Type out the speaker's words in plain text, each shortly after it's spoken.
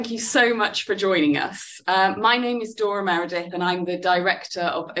Thank you so much for joining us. My name is Dora Meredith and I'm the Director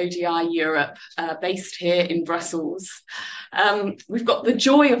of ODI Europe, based here in Brussels. We've got the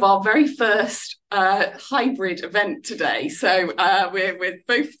joy of our very first hybrid event today. So we're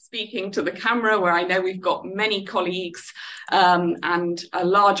both speaking to the camera, where I know we've got many colleagues and a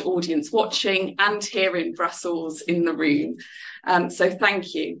large audience watching, and here in Brussels in the room. So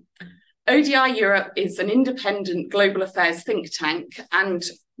thank you. ODI Europe is an independent global affairs think tank, and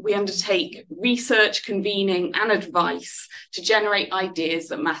we undertake research, convening and advice to generate ideas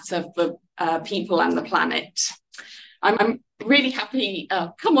that matter for people and the planet. I'm really happy,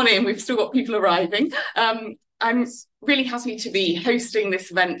 come on in, we've still got people arriving. I'm really happy to be hosting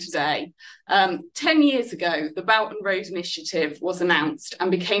this event today. 10 years ago, the Belt and Road Initiative was announced and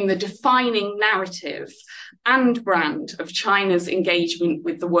became the defining narrative and brand of China's engagement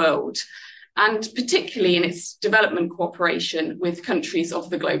with the world, and particularly in its development cooperation with countries of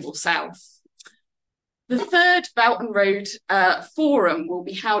the Global South. The third Belt and Road Forum will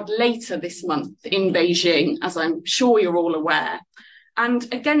be held later this month in Beijing, as I'm sure you're all aware. And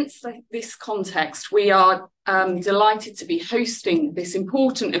against this context, we are delighted to be hosting this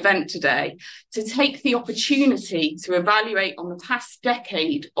important event today to take the opportunity to evaluate on the past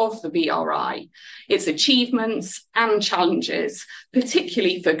decade of the BRI, its achievements and challenges,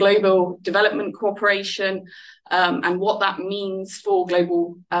 particularly for global development cooperation, and what that means for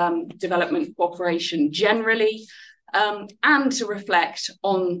global development cooperation generally, and to reflect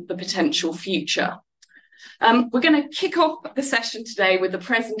on the potential future. We're going to kick off the session today with a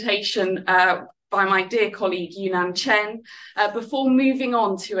presentation by my dear colleague Yunnan Chen, before moving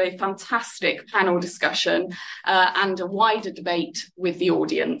on to a fantastic panel discussion and a wider debate with the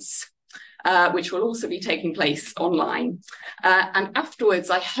audience, which will also be taking place online. And afterwards,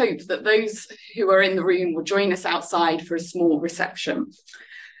 I hope that those who are in the room will join us outside for a small reception.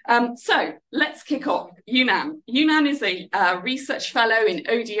 So let's kick off. Yunnan. Yunnan is a research fellow in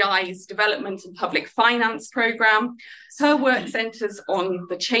ODI's Development and Public Finance programme. Her work centres on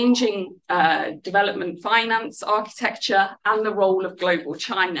the changing development finance architecture and the role of global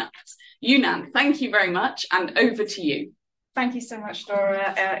China. Yunnan, thank you very much, and over to you. Thank you so much,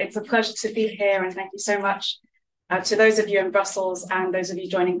 Dora. It's a pleasure to be here, and thank you so much to those of you in Brussels and those of you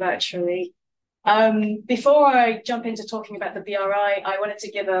joining virtually. Before I jump into talking about the BRI, I wanted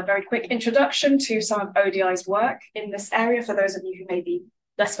to give a very quick introduction to some of ODI's work in this area for those of you who may be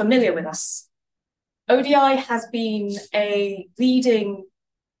less familiar with us. ODI has been a leading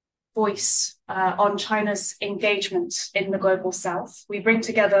voice on China's engagement in the Global South. We bring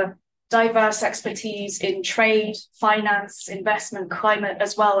together diverse expertise in trade, finance, investment, climate,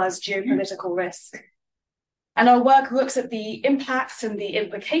 as well as geopolitical risk. And our work looks at the impacts and the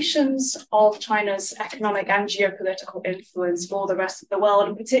implications of China's economic and geopolitical influence for the rest of the world,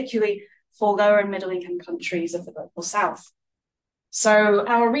 and particularly for lower and middle income countries of the Global South. So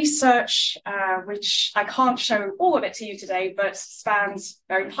our research, which I can't show all of it to you today, but spans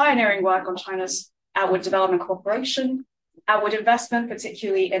very pioneering work on China's outward development cooperation, outward investment,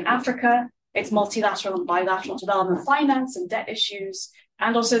 particularly in Africa, its multilateral and bilateral development finance and debt issues,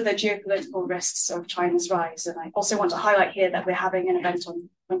 and also the geopolitical risks of China's rise. And I also want to highlight here that we're having an event on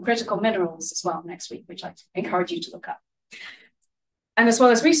critical minerals as well next week, which I encourage you to look up. And as well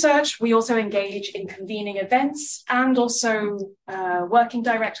as research, we also engage in convening events and also working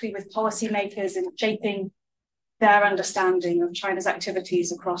directly with policymakers in shaping their understanding of China's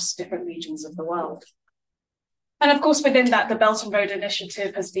activities across different regions of the world. And of course, within that, the Belt and Road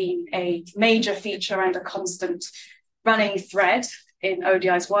Initiative has been a major feature and a constant running thread in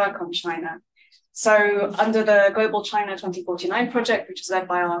ODI's work on China. So under the Global China 2049 project, which is led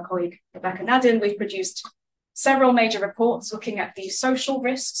by our colleague Rebecca Nadin, we've produced several major reports looking at the social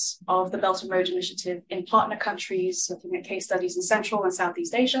risks of the Belt and Road Initiative in partner countries, looking at case studies in Central and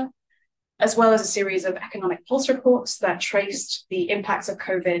Southeast Asia, as well as a series of economic pulse reports that traced the impacts of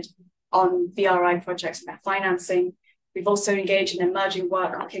COVID on BRI projects and their financing. We've also engaged in emerging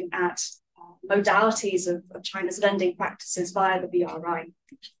work looking at modalities of China's lending practices via the BRI.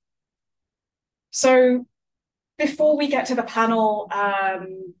 So before we get to the panel, I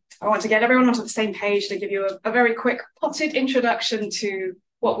want to get everyone onto the same page to give you a very quick potted introduction to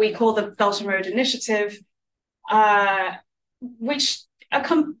what we call the Belt and Road Initiative, which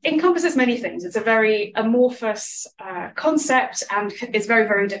encompasses many things. It's a very amorphous concept and is very,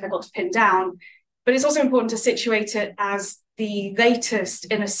 very difficult to pin down, but it's also important to situate it as the latest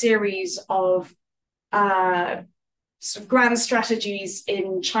in a series of sort of grand strategies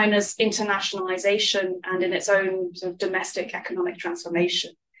in China's internationalization and in its own sort of domestic economic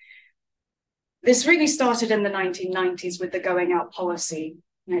transformation. This really started in the 1990s with the going out policy,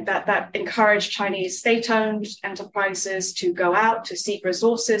 that encouraged Chinese state-owned enterprises to go out, to seek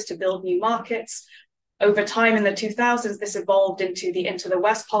resources, to build new markets. Over time in the 2000s, this evolved into the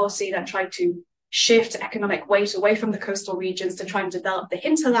West policy that tried to shift economic weight away from the coastal regions to try and develop the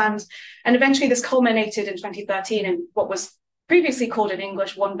hinterland. And eventually this culminated in 2013 in what was previously called in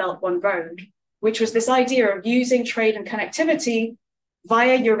English One Belt, One Road, which was this idea of using trade and connectivity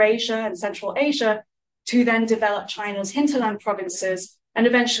via Eurasia and Central Asia to then develop China's hinterland provinces. And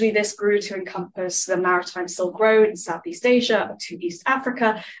eventually this grew to encompass the maritime Silk Road in Southeast Asia up to East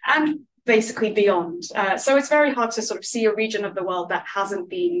Africa and basically beyond. So it's very hard to sort of see a region of the world that hasn't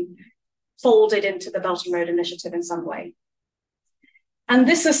been folded into the Belt and Road Initiative in some way. And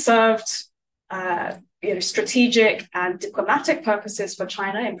this has served strategic and diplomatic purposes for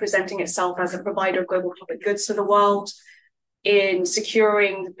China in presenting itself as a provider of global public goods to the world, in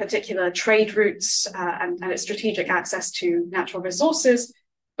securing particular trade routes and its strategic access to natural resources.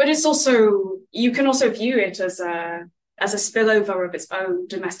 But it's also, you can also view it as a spillover of its own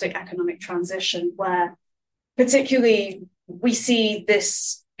domestic economic transition, where particularly we see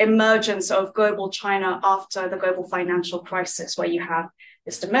this emergence of global China after the global financial crisis, where you have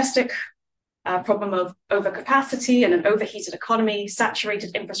this domestic problem of overcapacity and an overheated economy,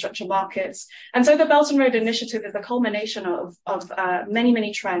 saturated infrastructure markets. And so the Belt and Road Initiative is the culmination of many,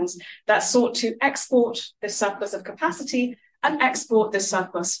 many trends that sought to export this surplus of capacity and export this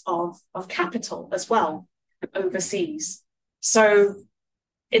surplus of capital as well overseas. So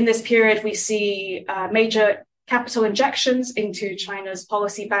in this period, we see major capital injections into China's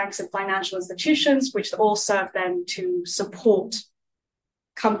policy banks and financial institutions, which all serve then to support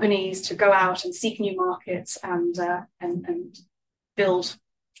companies to go out and seek new markets and build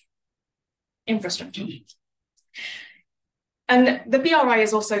infrastructure. And the BRI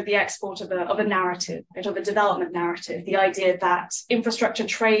is also the export of a narrative, of a development narrative, the idea that infrastructure,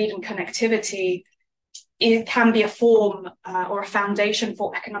 trade, and connectivity it can be a form or a foundation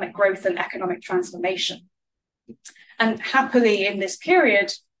for economic growth and economic transformation. And happily in this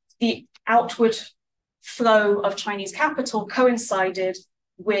period, the outward flow of Chinese capital coincided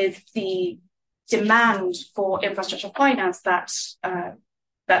with the demand for infrastructure finance that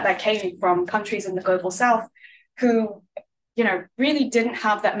came from countries in the global south who, really didn't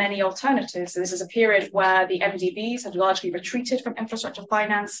have that many alternatives. So this is a period where the MDBs had largely retreated from infrastructure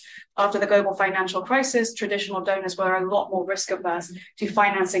finance. After the global financial crisis, traditional donors were a lot more risk averse to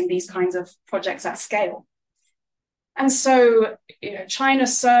financing these kinds of projects at scale. And so, China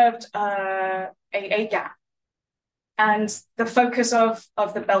served a gap. And the focus of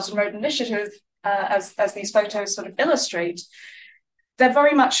the Belt and Road Initiative, as these photos sort of illustrate, they're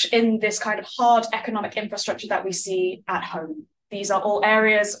very much in this kind of hard economic infrastructure that we see at home. These are all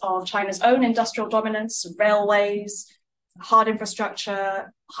areas of China's own industrial dominance, railways, hard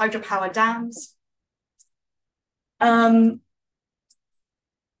infrastructure, hydropower dams. And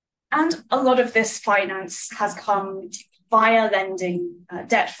a lot of this finance has come via lending,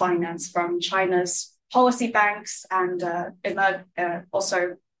 debt finance from China's policy banks and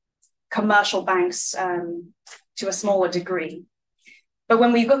also commercial banks to a smaller degree. But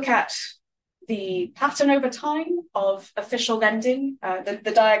when we look at the pattern over time of official lending,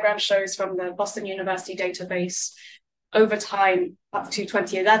 the diagram shows from the Boston University database over time up to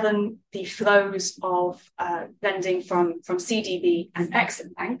 2011, the flows of lending from CDB and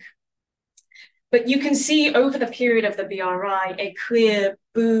Exim Bank. But you can see over the period of the BRI a clear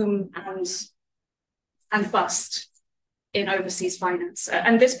boom and bust in overseas finance.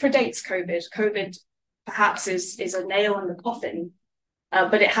 And this predates COVID. COVID perhaps is a nail in the coffin,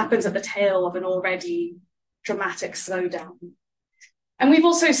 but it happens at the tail of an already dramatic slowdown. And we've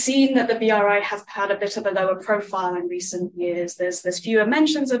also seen that the BRI has had a bit of a lower profile in recent years. There's fewer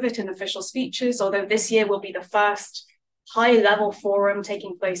mentions of it in official speeches, although this year will be the first high-level forum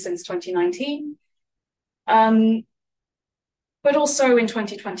taking place since 2019. But also in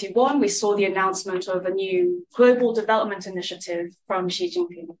 2021, we saw the announcement of a new global development initiative from Xi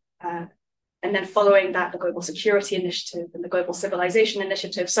Jinping. And then following that, the Global Security Initiative and the Global Civilization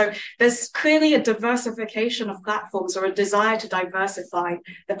Initiative. So there's clearly a diversification of platforms, or a desire to diversify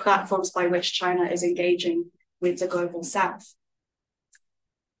the platforms by which China is engaging with the global south.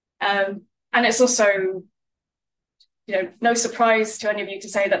 And it's also, no surprise to any of you to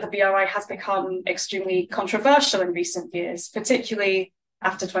say that the BRI has become extremely controversial in recent years, particularly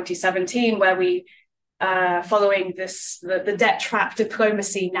after 2017, where we following the debt trap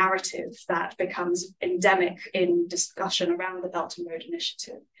diplomacy narrative that becomes endemic in discussion around the Belt and Road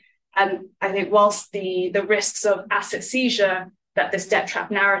Initiative. And I think whilst the risks of asset seizure that this debt trap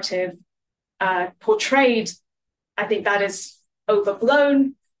narrative portrayed, I think that is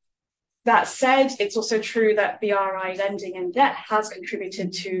overblown. That said, it's also true that BRI lending and debt has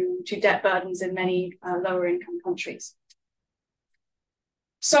contributed to debt burdens in many lower income countries.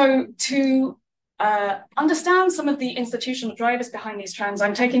 So to understand some of the institutional drivers behind these trends,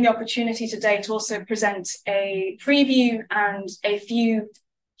 I'm taking the opportunity today to also present a preview and a few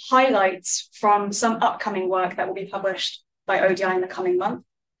highlights from some upcoming work that will be published by ODI in the coming month.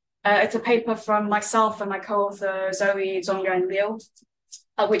 It's a paper from myself and my co-author Zoe Zongyuan Liu,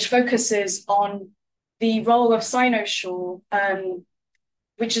 which focuses on the role of Sinosure,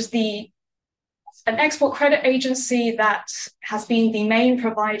 which is an export credit agency that has been the main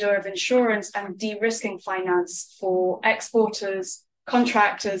provider of insurance and de-risking finance for exporters,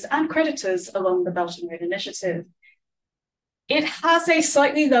 contractors, and creditors along the Belt and Road Initiative. It has a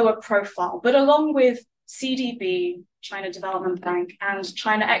slightly lower profile, but along with CDB, China Development Bank, and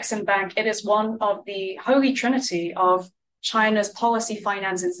China Exim Bank, it is one of the holy trinity of China's policy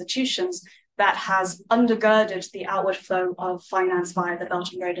finance institutions that has undergirded the outward flow of finance via the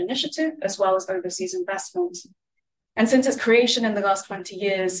Belt and Road Initiative, as well as overseas investment. And since its creation in the last 20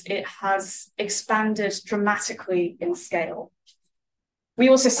 years, it has expanded dramatically in scale. We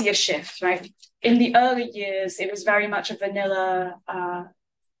also see a shift, right? In the early years, it was very much a vanilla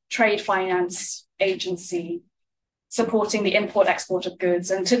trade finance agency supporting the import-export of goods.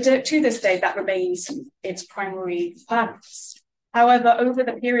 And to this day, that remains its primary purpose. However, over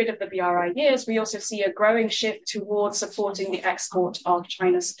the period of the BRI years, we also see a growing shift towards supporting the export of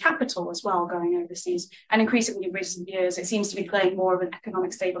China's capital as well, going overseas. And increasingly in recent years, it seems to be playing more of an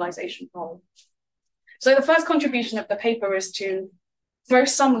economic stabilization role. So the first contribution of the paper is to throw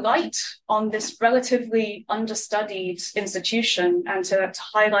some light on this relatively understudied institution and to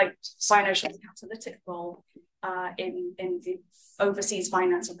highlight Sinoshure's catalytic role in the overseas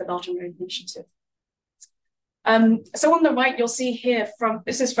finance of the Belt and Road Initiative. So on the right, you'll see here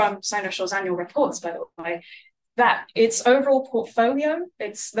this is from Sinoshure's annual reports, by the way, that its overall portfolio,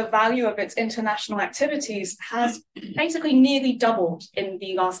 the value of its international activities has basically nearly doubled in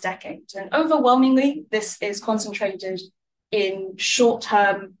the last decade. And overwhelmingly, this is concentrated in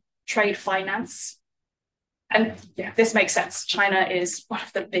short-term trade finance. And yeah, this makes sense. China is one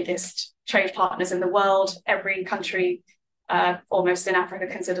of the biggest trade partners in the world. Every country almost in Africa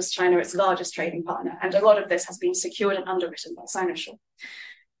considers China its largest trading partner. And a lot of this has been secured and underwritten by Sinosure.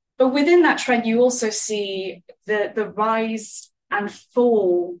 But within that trend, you also see the rise and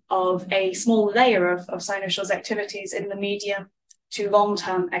fall of a small layer of Sinoshure's activities in the medium to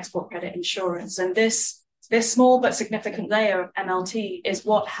long-term export credit insurance. And this small but significant layer of MLT is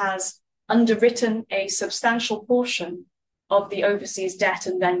what has underwritten a substantial portion of the overseas debt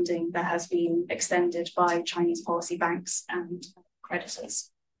and lending that has been extended by Chinese policy banks and creditors.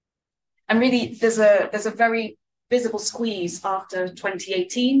 And really, there's a very visible squeeze after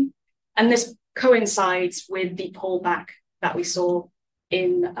 2018, and this coincides with the pullback that we saw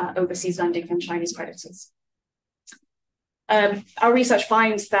in overseas lending from Chinese creditors. Our research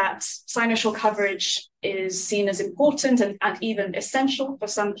finds that Sinosure coverage is seen as important and even essential for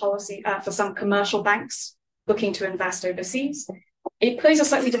some commercial banks looking to invest overseas. It plays a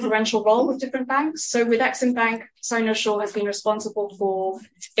slightly differential role with different banks. So with Exim Bank, Sinosure has been responsible for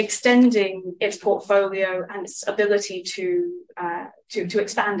extending its portfolio and its ability to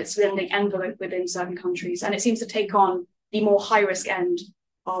expand its lending envelope within certain countries. And it seems to take on the more high-risk end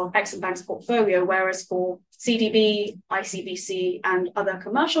of Exim Bank's portfolio, whereas for CDB, ICBC, and other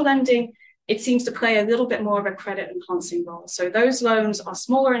commercial lending, it seems to play a little bit more of a credit enhancing role. So those loans are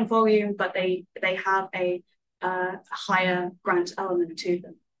smaller in volume, but they have a higher grant element to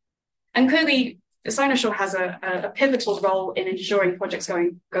them. And clearly, Sinosure has a pivotal role in ensuring projects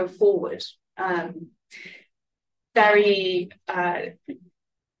go forward.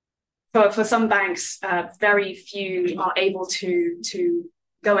 For some banks, very few are able to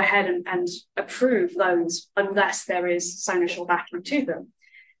go ahead and approve loans unless there is Sinosure backing to them.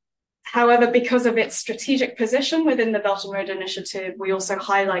 However, because of its strategic position within the Belt and Road Initiative, we also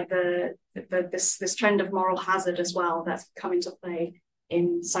highlight this trend of moral hazard as well that's come into play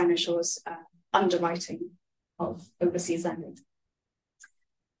in Sinoshure's underwriting of overseas lending.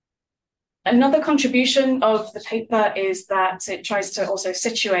 Another contribution of the paper is that it tries to also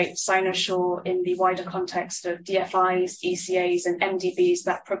situate Sinosure in the wider context of DFIs, ECAs, and MDBs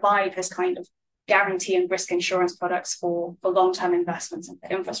that provide this kind of guarantee and risk insurance products for long-term investments in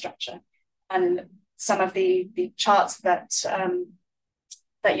the infrastructure. And some of the charts that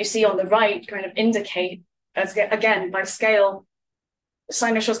you see on the right kind of indicate, as again, by scale,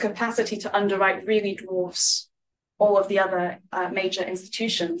 Sinoshure's capacity to underwrite really dwarfs all of the other major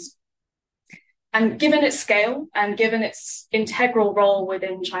institutions. And given its scale and given its integral role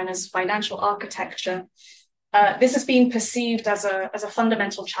within China's financial architecture, this has been perceived as a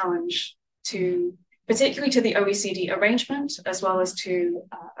fundamental challenge to, particularly to the OECD arrangement, as well as to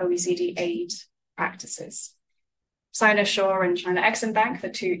OECD aid practices. Sinosure and China Exim Bank, the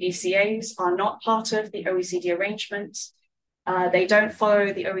two ECAs, are not part of the OECD arrangement. They don't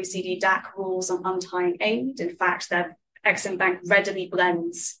follow the OECD DAC rules on untying aid. In fact, their Exim Bank readily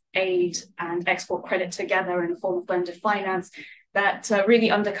blends aid and export credit together in a form of blended finance that really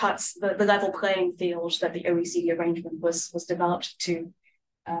undercuts the level playing field that the OECD arrangement was developed to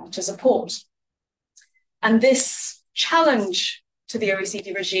support. And this challenge to the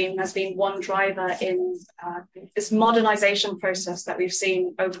OECD regime has been one driver in this modernization process that we've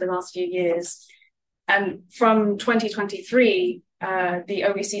seen over the last few years. And from 2023, the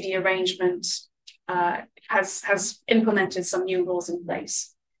OECD arrangement has implemented some new rules in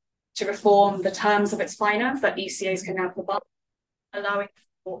place to reform the terms of its finance that ECAs can now provide, allowing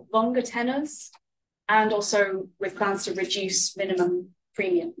for longer tenors, and also with plans to reduce minimum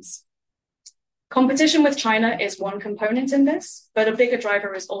premiums. Competition with China is one component in this, but a bigger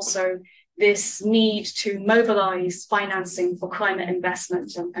driver is also this need to mobilize financing for climate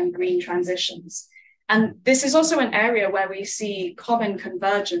investment and green transitions. And this is also an area where we see common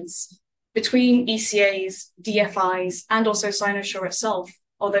convergence between ECAs, DFIs, and also Sinosure itself,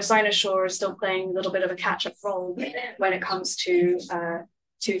 although Sinosure is still playing a little bit of a catch-up role when it comes to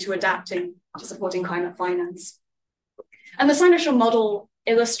adapting to supporting climate finance. And the Sinosure model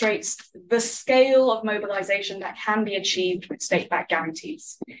illustrates the scale of mobilization that can be achieved with state-backed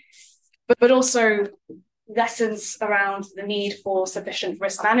guarantees, but also lessons around the need for sufficient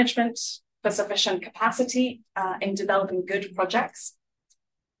risk management, for sufficient capacity in developing good projects.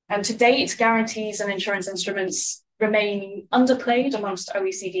 And to date, guarantees and insurance instruments remain underplayed amongst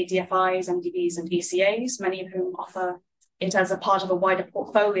OECD DFIs, MDBs, and ECAs, many of whom offer it as a part of a wider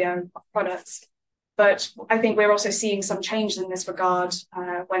portfolio of products. But I think we're also seeing some change in this regard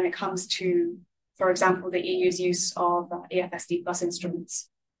when it comes to, for example, the EU's use of EFSD plus instruments.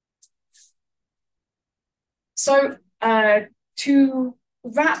 So to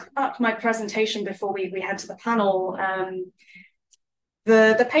wrap up my presentation before we head to the panel,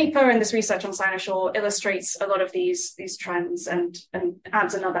 the paper and this research on Sinosure illustrates a lot of these trends and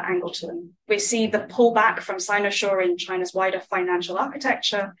adds another angle to them. We see the pullback from Sinosure in China's wider financial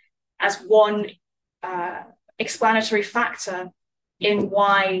architecture as one explanatory factor in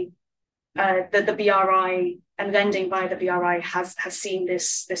why the BRI and lending via the BRI has seen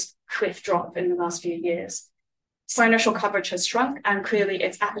this cliff drop in the last few years. Sinosure coverage has shrunk, and clearly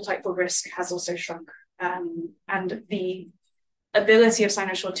its appetite for risk has also shrunk. And the ability of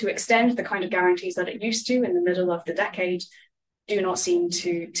Sinosure to extend the kind of guarantees that it used to in the middle of the decade do not seem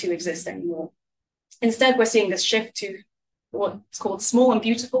to exist anymore. Instead, we're seeing this shift to what's called small and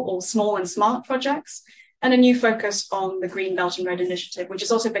beautiful or small and smart projects, and a new focus on the Green Belt and Road Initiative, which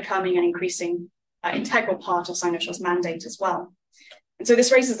is also becoming an increasing integral part of Sinosure's mandate as well. And so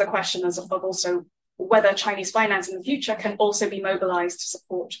this raises the question of also whether Chinese finance in the future can also be mobilized to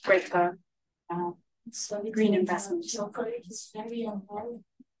support greater green investment. Your colleague is very unwell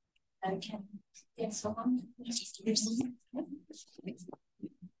and can get someone.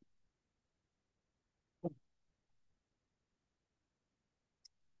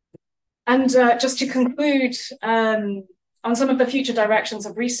 And just to conclude, on some of the future directions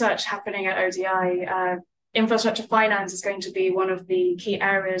of research happening at ODI, infrastructure finance is going to be one of the key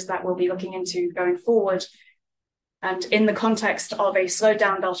areas that we'll be looking into going forward. And in the context of a slowed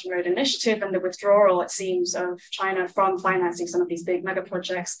down Belt and Road Initiative and the withdrawal, it seems, of China from financing some of these big mega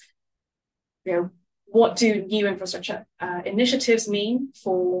projects, what do new infrastructure initiatives mean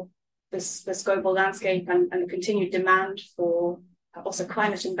for this global landscape and the continued demand for also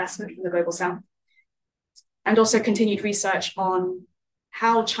climate investment from the global south? And also continued research on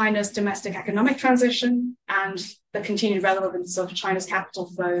how China's domestic economic transition and the continued relevance of China's capital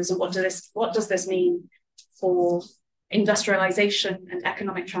flows, and what does this mean for industrialization and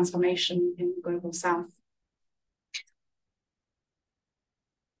economic transformation in the global south.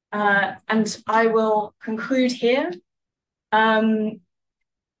 And I will conclude here. I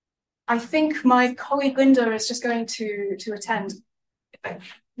think my colleague Linda is just going to attend.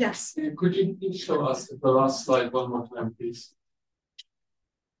 Yes. Could you please show us the last slide one more time, please?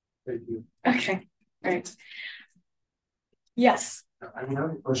 Thank you. Okay, great. Yes. I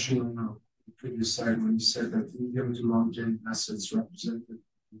have a question on the previous slide when you said that medium to long-term assets represented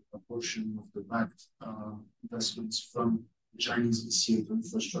a portion of the backed investments from the Chinese ECA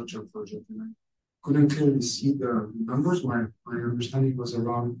infrastructure project. And I couldn't clearly see the numbers. My understanding was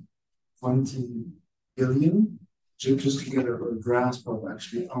around 20 billion, just to get a grasp of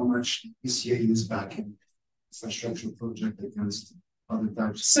actually how much ECA is backing infrastructure project against other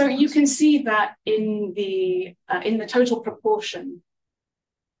types. So you can see that in the total proportion.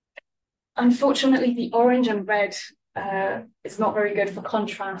 Unfortunately, the orange and red is not very good for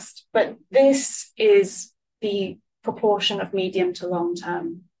contrast, but this is the proportion of medium to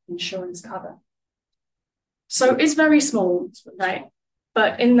long-term insurance cover. So it's very small, right?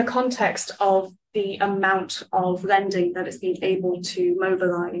 But in the context of the amount of lending that it's been able to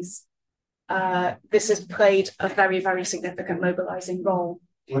mobilize, this has played a very, very significant mobilizing role.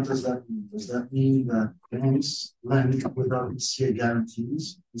 What does that mean? Does that mean that banks lend without ECA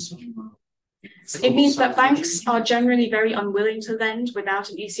guarantees? It means that banks are generally very unwilling to lend without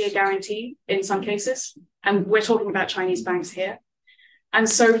an ECA guarantee in some cases. And we're talking about Chinese banks here. And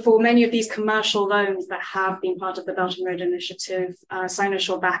so for many of these commercial loans that have been part of the Belt and Road Initiative,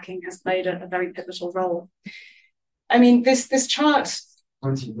 Sinosure backing has played a very pivotal role. I mean, this chart...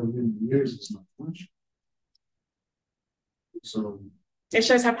 20 billion years is not much. So... It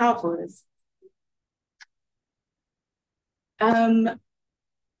shows how powerful it is.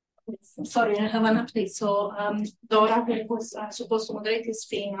 Sorry, I have an update. So Dora, who was supposed to moderate, is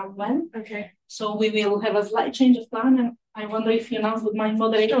feeling unwell. Okay. So we will have a slight change of plan, and I wonder if you now would mind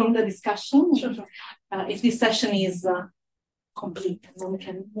moderating the discussion. Sure. If this session is complete, and then we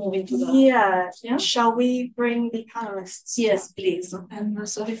can move into the... Yeah. Shall we bring the panelists? Yes, please. And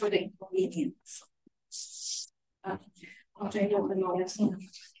sorry for the inconvenience. I'll take over the notes. Do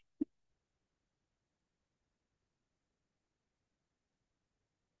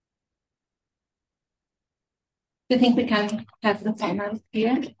you think we can have the panel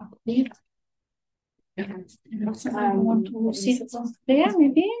here, please? Want to sit there,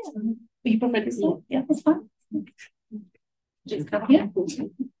 maybe? You prefer to sit? Yeah, that's fine. Just come here.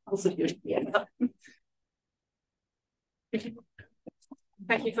 Also here. Yeah.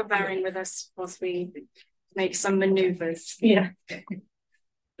 Thank you for bearing with us whilst we make some maneuvers. Yeah.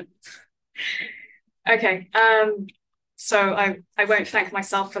 Okay. So I won't thank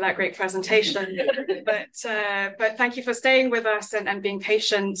myself for that great presentation, but thank you for staying with us and being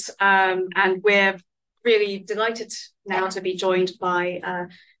patient. And we're really delighted now to be joined by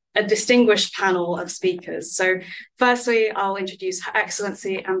a distinguished panel of speakers. So firstly, I'll introduce Her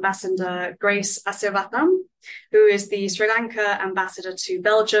Excellency Ambassador Grace Asirvatham, who is the Sri Lanka ambassador to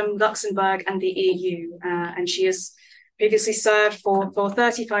Belgium, Luxembourg, and the EU. And she has previously served for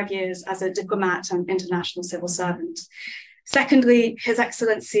 35 years as a diplomat and international civil servant. Secondly, His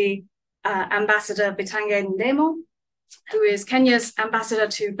Excellency Ambassador Bitange Ndemo, who is Kenya's ambassador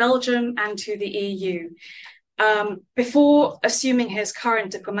to Belgium and to the EU. Before assuming his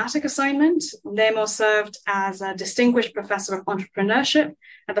current diplomatic assignment, Ndemo served as a distinguished professor of entrepreneurship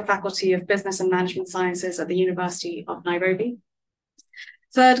at the Faculty of Business and Management Sciences at the University of Nairobi.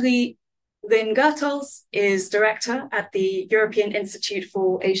 Thirdly, Lynn Gertels is director at the European Institute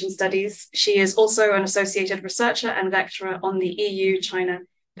for Asian Studies. She is also an associated researcher and lecturer on the EU-China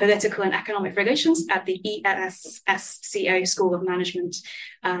political and economic relations at the ESSCA School of Management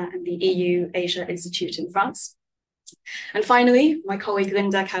and the EU-Asia Institute in France. And finally, my colleague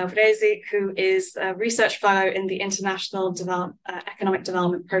Linda Calabresi, who is a research fellow in the International Economic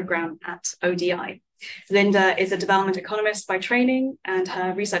Development Programme at ODI. Linda is a development economist by training, and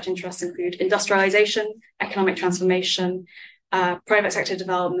her research interests include industrialization, economic transformation, private sector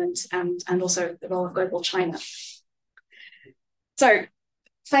development, and also the role of global China. So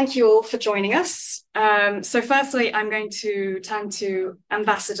thank you all for joining us. So firstly, I'm going to turn to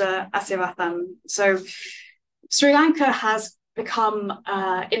Ambassador Asirvatham. So Sri Lanka has become,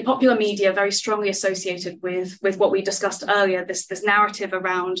 in popular media, very strongly associated with what we discussed earlier. This narrative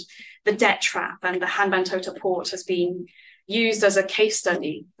around the debt trap, and the Hambantota port has been used as a case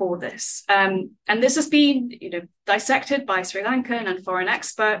study for this. And this has been, dissected by Sri Lankan and foreign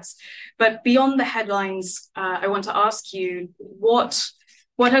experts. But beyond the headlines, I want to ask you, what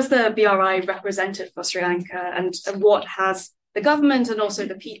has the BRI represented for Sri Lanka, and what has the government and also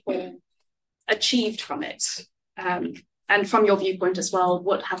the people achieved from it? And from your viewpoint as well,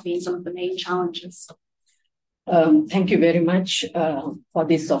 what have been some of the main challenges? Thank you very much for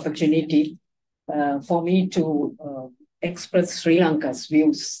this opportunity for me to express Sri Lanka's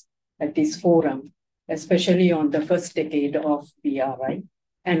views at this forum, especially on the first decade of BRI,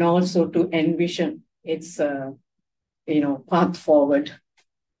 and also to envision its path forward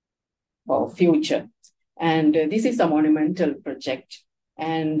for future. And this is a monumental project.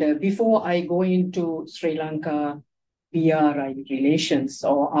 And before I go into Sri Lanka BRI relations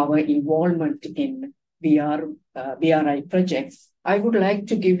or our involvement in BRI projects, I would like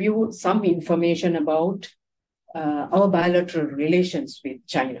to give you some information about our bilateral relations with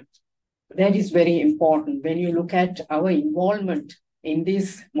China. That is very important. When you look at our involvement in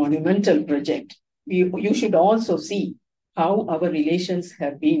this monumental project, you should also see how our relations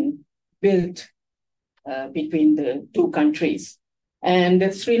have been built between the two countries.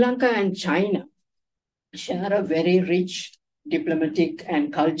 And Sri Lanka and China share a very rich diplomatic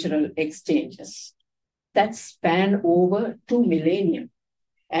and cultural exchanges that span over 2 millennia.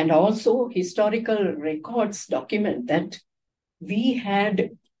 And also historical records document that we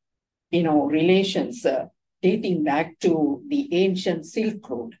had, relations dating back to the ancient Silk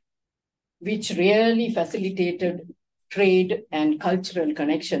Road, which really facilitated trade and cultural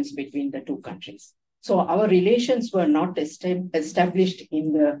connections between the two countries. So our relations were not established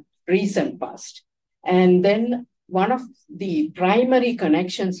in the recent past. And then one of the primary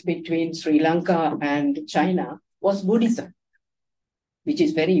connections between Sri Lanka and China was Buddhism, which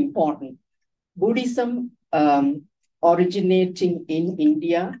is very important. Buddhism originating in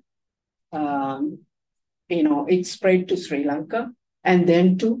India, it spread to Sri Lanka and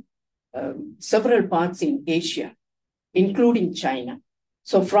then to several parts in Asia, including China.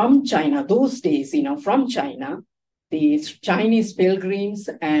 So from China, those days, from China, the Chinese pilgrims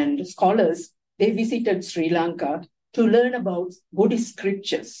and scholars, they visited Sri Lanka to learn about Buddhist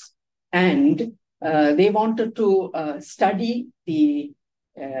scriptures. And they wanted to study the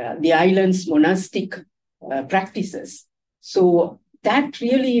island's monastic practices. So that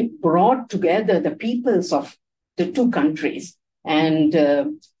really brought together the peoples of the two countries. And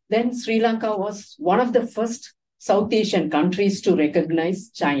then Sri Lanka was one of the first South Asian countries to recognize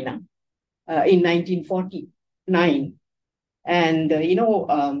China in 1949. And,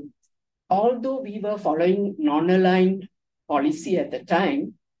 although we were following non-aligned policy at the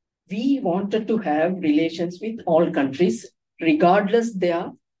time, we wanted to have relations with all countries, regardless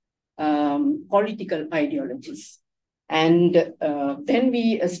their political ideologies. And then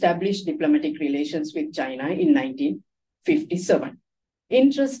we established diplomatic relations with China in 1957.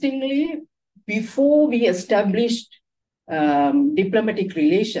 Interestingly, before we established diplomatic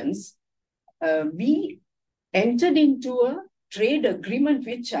relations, we entered into a trade agreement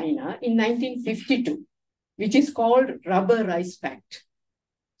with China in 1952, which is called Rubber Rice Pact.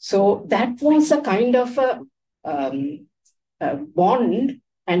 So that was a kind of a bond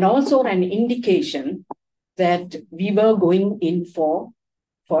and also an indication that we were going in for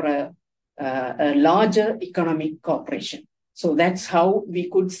a larger economic cooperation. So that's how we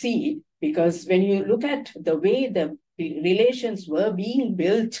could see, because when you look at the way the relations were being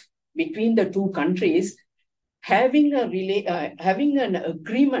built between the two countries, having an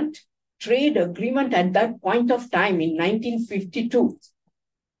agreement, trade agreement at that point of time in 1952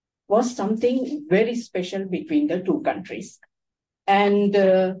 was something very special between the two countries. And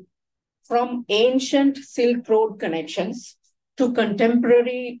from ancient Silk Road connections to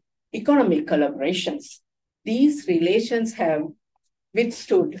contemporary economic collaborations, these relations have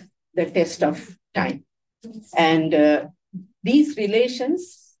withstood the test of time. And these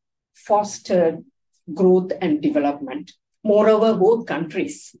relations fostered growth and development. Moreover, both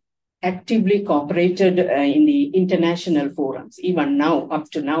countries actively cooperated in the international forums. Even now, up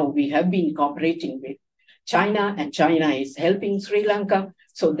to now, we have been cooperating with China, and China is helping Sri Lanka.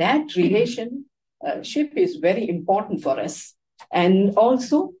 So that relationship is very important for us. And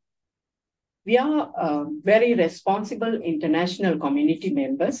also, we are very responsible international community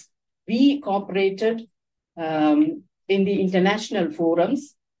members. We cooperated in the international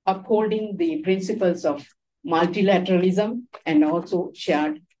forums, upholding the principles of multilateralism and also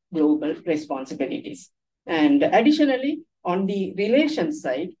shared global responsibilities. And additionally, on the relations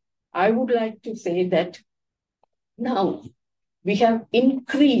side, I would like to say that now we have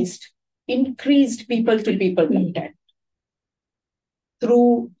increased people-to-people contact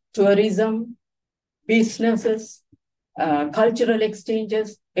through tourism, businesses, cultural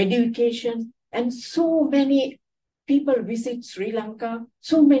exchanges, education, and so many people visit Sri Lanka.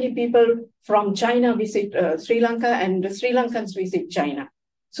 So many people from China visit Sri Lanka, and the Sri Lankans visit China.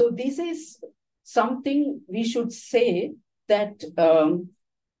 So this is something we should say that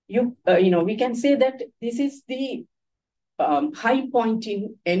we can say that this is the high point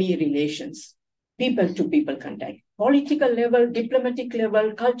in any relations, people-to-people contact. Political level, diplomatic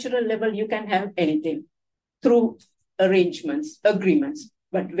level, cultural level, you can have anything through arrangements, agreements.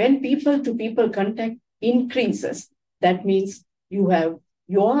 But when people-to-people contact increases, that means you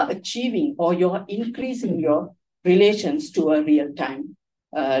are achieving or you are increasing your relations to a real-time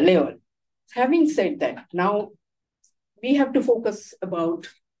level. Having said that, now we have to focus about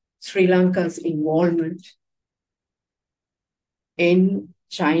Sri Lanka's involvement in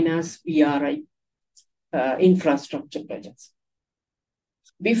China's BRI infrastructure projects.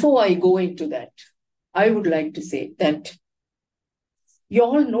 Before I go into that, I would like to say that you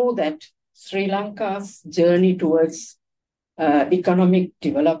all know that Sri Lanka's journey towards economic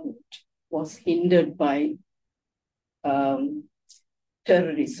development was hindered by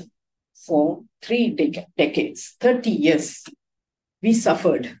terrorism for 3 decades, 30 years. We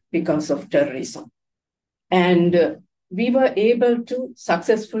suffered because of terrorism. And we were able to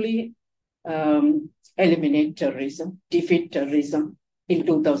successfully eliminate terrorism, defeat terrorism in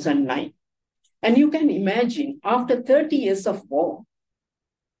 2009. And you can imagine, after 30 years of war,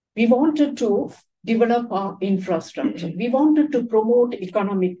 we wanted to develop our infrastructure. We wanted to promote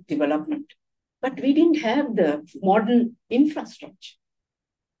economic development, but we didn't have the modern infrastructure.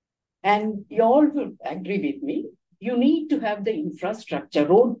 And you all will agree with me, you need to have the infrastructure,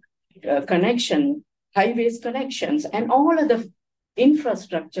 road connection, highways connections, and all other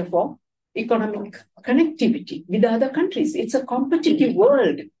infrastructure for economic connectivity with other countries. It's a competitive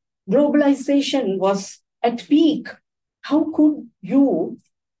world. Globalization was at peak. How could you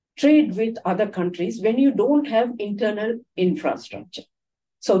trade with other countries when you don't have internal infrastructure?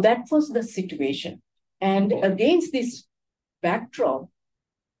 So that was the situation. And against this backdrop,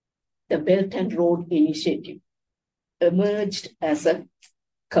 the Belt and Road Initiative emerged as a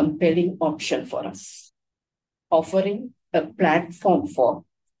compelling option for us, offering a platform for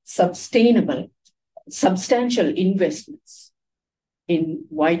substantial investments in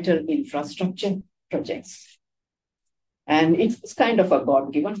vital infrastructure projects. And it was kind of a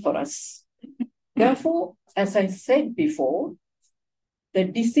God-given for us. Therefore, as I said before, the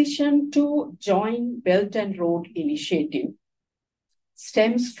decision to join Belt and Road Initiative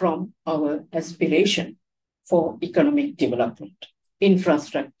stems from our aspiration for economic development,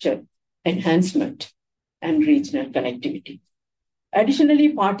 infrastructure enhancement, and regional connectivity.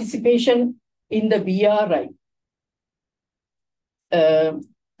 Additionally, participation in the BRI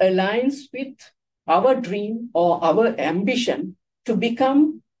aligns with our dream or our ambition to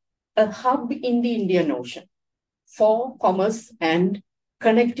become a hub in the Indian Ocean for commerce and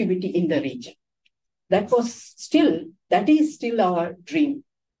connectivity in the region. That is still our dream.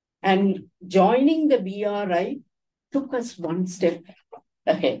 And joining the BRI took us one step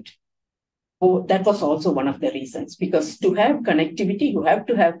ahead. Oh, that was also one of the reasons, because to have connectivity, you have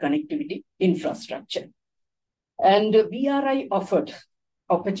to have connectivity infrastructure. And BRI offered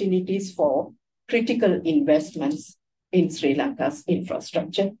opportunities for critical investments in Sri Lanka's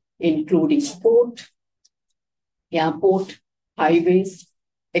infrastructure, including port, airport, highways,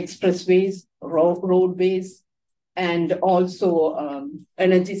 expressways, roadways, and also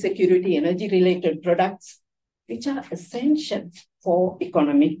energy security, energy-related products, which are essential for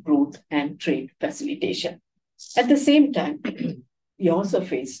economic growth and trade facilitation. At the same time, we also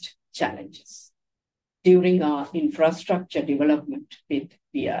faced challenges during our infrastructure development with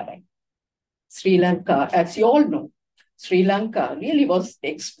BRI. Sri Lanka, as you all know, Sri Lanka really was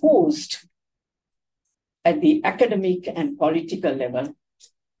exposed at the academic and political level.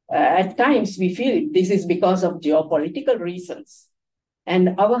 At times, we feel this is because of geopolitical reasons.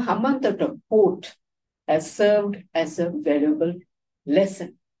 And our Hambantota port has served as a valuable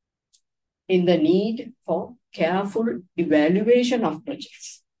lesson in the need for careful evaluation of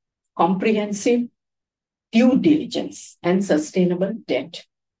projects, comprehensive due diligence, and sustainable debt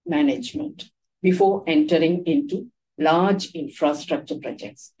management before entering into large infrastructure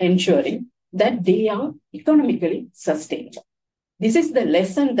projects, ensuring that they are economically sustainable. This is the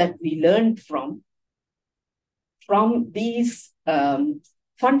lesson that we learned from these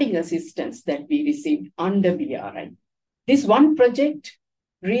funding assistance that we received under BRI. This one project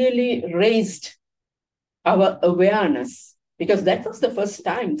really raised our awareness, because that was the first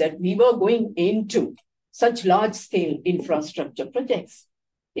time that we were going into such large-scale infrastructure projects.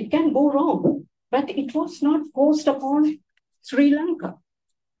 It can go wrong, but it was not forced upon Sri Lanka.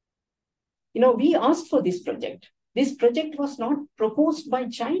 We asked for this project. This project was not proposed by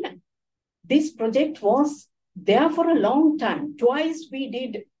China. This project was there for a long time. Twice we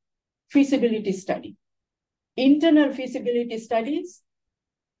did feasibility study, internal feasibility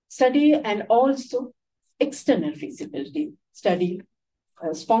study, and also external feasibility study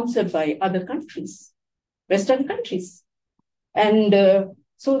sponsored by other countries, Western countries. And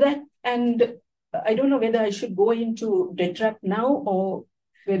and I don't know whether I should go into DETRAP now, or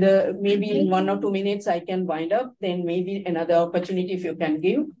whether maybe in 1 or 2 minutes I can wind up, then maybe another opportunity if you can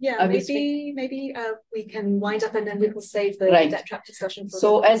give. Yeah, maybe we can wind up and then we will save the DETRAP discussion.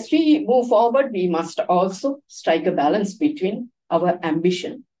 So as we move forward, we must also strike a balance between our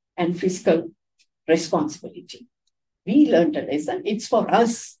ambition and fiscal responsibility. We learned a lesson. It's for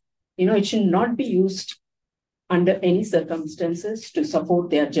us. It should not be used under any circumstances to support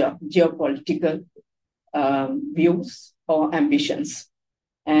their geopolitical views or ambitions.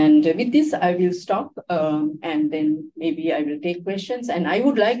 And with this, I will stop and then maybe I will take questions. And I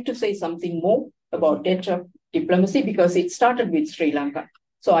would like to say something more about data diplomacy because it started with Sri Lanka.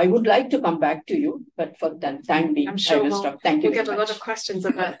 So I would like to come back to you, but for the time being, I'm sure I will stop. Thank you. We'll get a lot of questions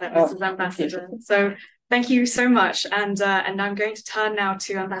about that, Mrs. Ambassador. So thank you so much. And I'm going to turn now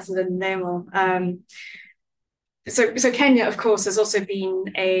to Ambassador Nemo. So Kenya, of course, has also been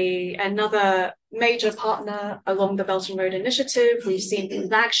another major partner along the Belt and Road Initiative. We've seen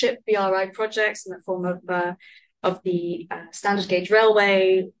flagship BRI projects in the form of the standard gauge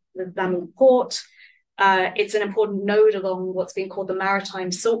railway, the Lamu port. It's an important node along what's been called the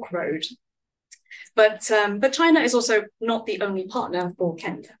Maritime Silk Road. But China is also not the only partner for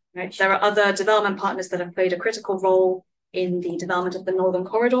Kenya. Right? There are other development partners that have played a critical role in the development of the Northern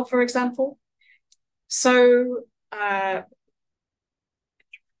Corridor, for example. So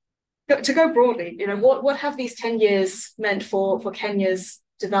to go broadly, what have these 10 years meant for Kenya's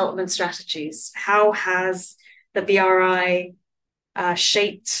development strategies? How has the BRI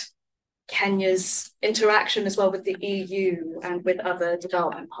shaped Kenya's interaction as well with the EU and with other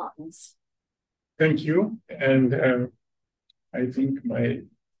development partners? Thank you. And I think my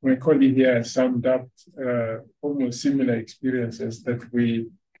colleague here has summed up almost similar experiences that we've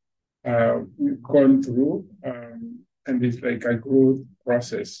gone through, and it's like a growth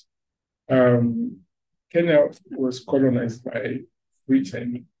process. Kenya was colonized by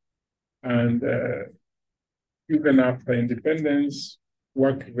Britain, and even after independence,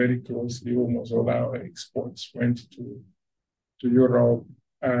 worked very closely. Almost all our exports went to Europe,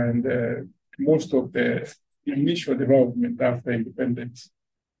 and most of the initial development after independence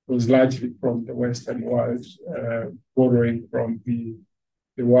was largely from the Western world, borrowing from the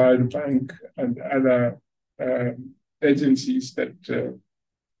World Bank and other agencies that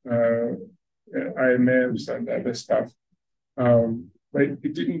IMFs and other stuff. But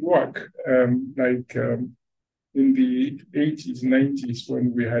it didn't work. In the 80s, 90s,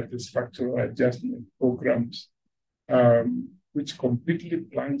 when we had the structural adjustment programs, which completely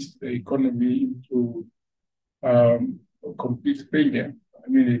plunged the economy into complete failure. I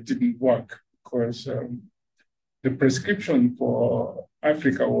mean, it didn't work because the prescription for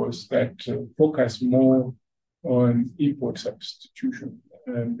Africa was that focus more on import substitution,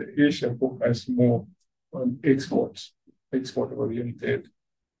 and Asia focused more on export-oriented.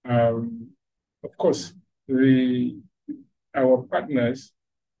 Of course, our partners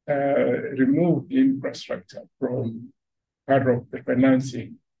removed infrastructure from part of the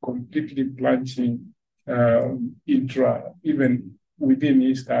financing, completely plunging even within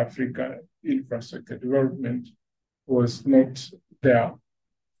East Africa, infrastructure development was not there.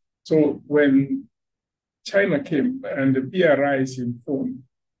 So when China came and the BRI is informed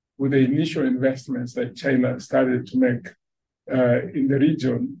with the initial investments that China started to make in the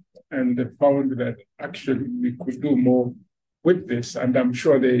region, and they found that actually we could do more with this. And I'm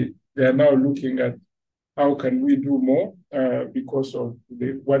sure they are now looking at how can we do more because of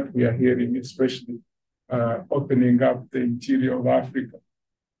what we are hearing, especially opening up the interior of Africa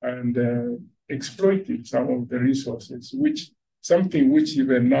and exploiting some of the resources, something which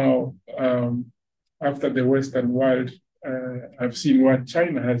even now, after the Western world, I've seen what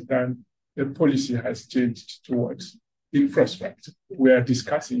China has done, the policy has changed towards infrastructure. We are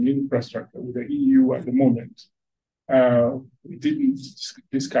discussing infrastructure with the EU at the moment. We didn't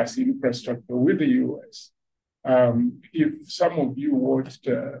discuss infrastructure with the US. If some of you watched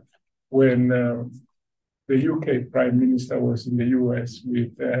when the UK Prime Minister was in the US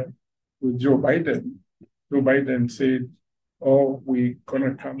with Joe Biden, Joe Biden said, "Oh, we're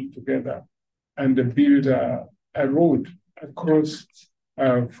gonna come together and build a road across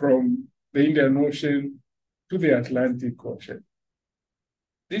from the Indian Ocean to the Atlantic Ocean."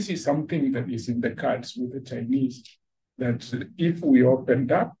 This is something that is in the cards with the Chinese, that if we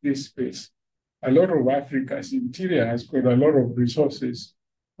opened up this space, a lot of Africa's interior has got a lot of resources,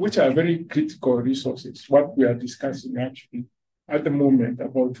 which are very critical resources. What we are discussing actually at the moment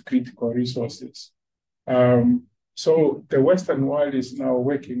about critical resources. So the Western world is now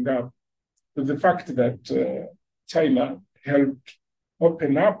waking up to the fact that China helped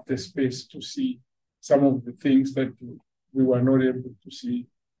open up the space to see some of the things that we were not able to see,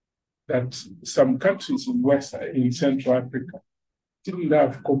 that some countries in Central Africa didn't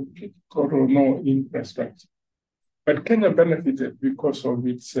have complete or no infrastructure. But Kenya benefited because of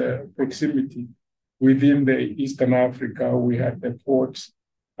its proximity within the Eastern Africa. We had the ports,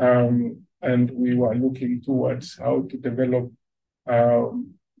 And we were looking towards how to develop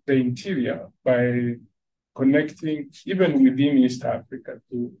the interior by connecting even within East Africa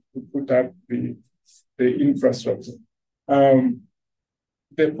to put up the infrastructure.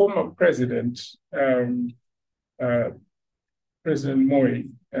 The former president, President Moi,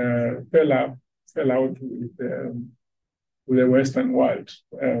 fell out with the Western world.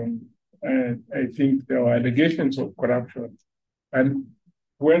 And I think there were allegations of corruption. And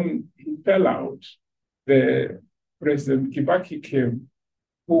when he fell out, the President Kibaki came,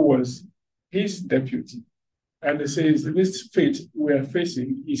 who was his deputy, and he says, this fate we are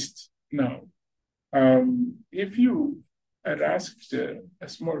facing East now. If you had asked a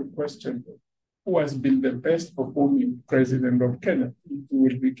small question, who has been the best performing president of Kenya, it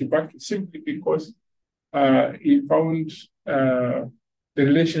would be Kibaki, simply because he found the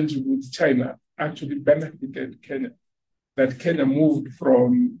relations with China actually benefited Kenya, that Kenya moved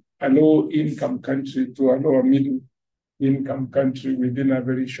from a low-income country to a lower middle-income country within a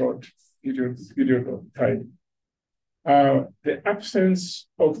very short period of time. The absence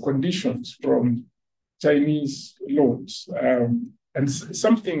of conditions from Chinese loans, and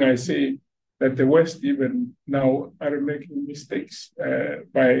something I say that the West even now are making mistakes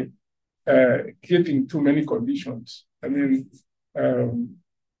by creating too many conditions. I mean,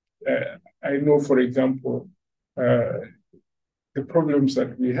 I know, for example, the problems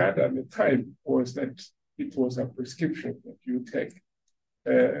that we had at the time was that it was a prescription that you take.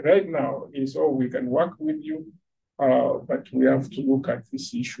 Right now is, oh, we can work with you, but we have to look at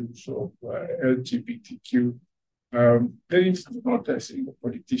these issues of LGBTQ. There is not a single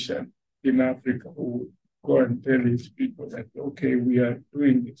politician in Africa who would go and tell his people that, okay, we are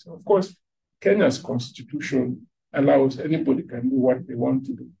doing this. Of course, Kenya's constitution allows anybody can do what they want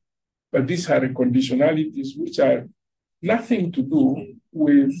to do. But these are conditionalities which are nothing to do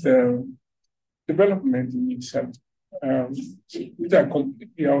with development in itself, which are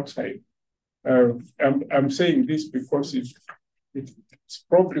completely outside. I'm saying this because it's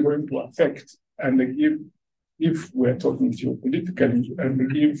probably going to affect and if we're talking geopolitically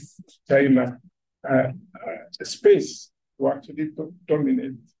and give China a space to actually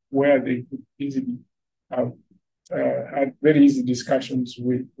dominate where they could easily have very easy discussions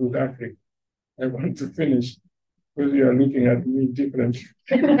with Africa. I want to finish because you are looking at me differently.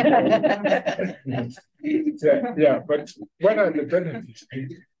 But what are the benefits?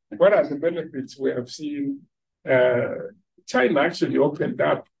 What are the benefits we have seen? China actually opened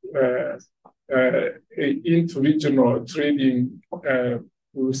up into regional trading.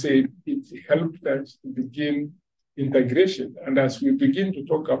 We will say it helped us to begin integration. And as we begin to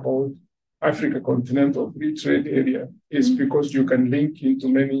talk about Africa Continental Free Trade Area, is because you can link into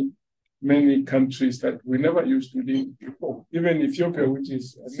many countries that we never used to link before. Even Ethiopia, which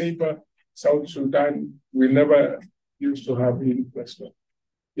is a neighbor, South Sudan, we never used to have infrastructure.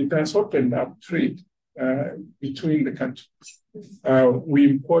 It has opened up trade between the countries. We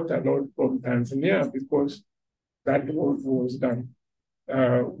import a lot from Tanzania because that work was done.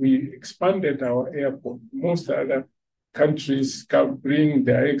 We expanded our airport. Most other countries can bring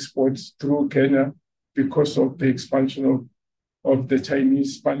their exports through Kenya because of the expansion of the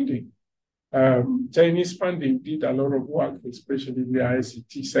Chinese funding. Chinese funding did a lot of work, especially in the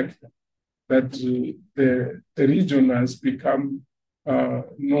ICT sector, that the region has become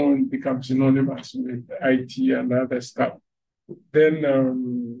synonymous with IT and other stuff. Then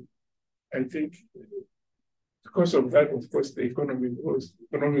I think because of that, of course, the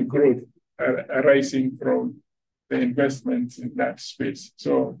economic growth arising from the investments in that space.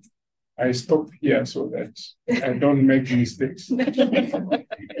 So I stop here so that I don't make mistakes.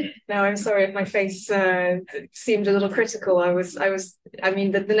 No, I'm sorry if my face seemed a little critical. I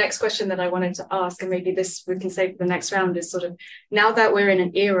mean, the next question that I wanted to ask, and maybe this we can say for the next round, is sort of, now that we're in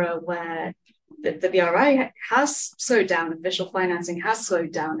an era where the BRI has slowed down, official financing has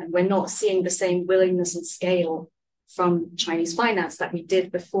slowed down, and we're not seeing the same willingness and scale from Chinese finance that we did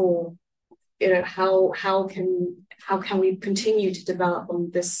before. You know, how can we continue to develop on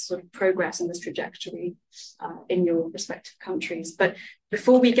this sort of progress and this trajectory in your respective countries? But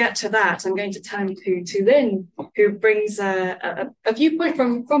before we get to that, I'm going to turn to Lynn, who brings a viewpoint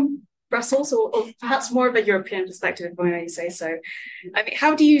from Brussels, or perhaps more of a European perspective, if I may say so. I mean,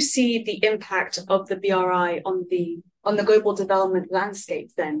 how do you see the impact of the BRI on the global development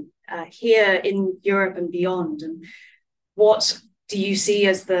landscape then, here in Europe and beyond? And what do you see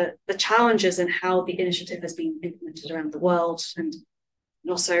as the challenges in how the initiative has been implemented around the world? And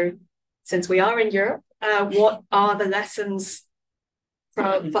also, since we are in Europe, what are the lessons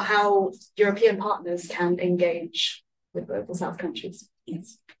for how European partners can engage with global South countries?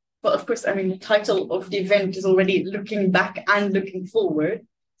 Yes. But of course, I mean, the title of the event is already looking back and looking forward.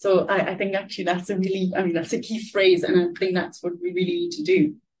 So I think actually that's that's a key phrase, and I think that's what we really need to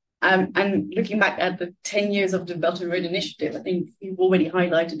do. And looking back at the 10 years of the Belt and Road Initiative, I think you've already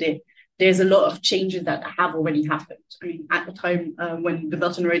highlighted it. There's a lot of changes that have already happened. I mean, at the time when the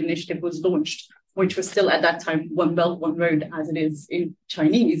Belt and Road Initiative was launched, which was still at that time One Belt, One Road, as it is in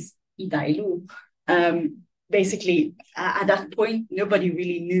Chinese, 一带一路, basically, at that point, nobody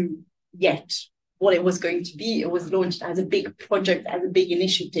really knew yet what it was going to be. It was launched as a big project, as a big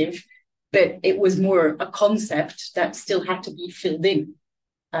initiative, but it was more a concept that still had to be filled in.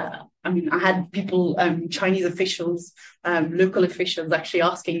 I mean, I had people, Chinese officials, local officials actually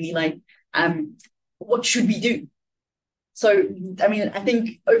asking me like, what should we do? So, I mean, I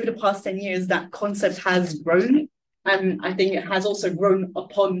think over the past 10 years, that concept has grown. And I think it has also grown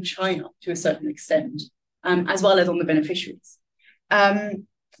upon China to a certain extent, as well as on the beneficiaries.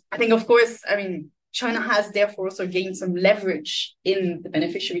 I think, of course, I mean, China has therefore also gained some leverage in the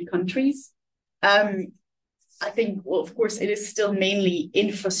beneficiary countries. I think, well, of course, it is still mainly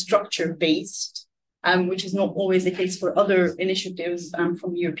infrastructure based, which is not always the case for other initiatives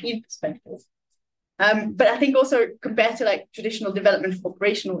from the European perspective. But I think also compared to like traditional development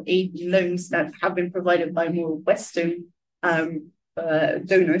operational aid loans that have been provided by more Western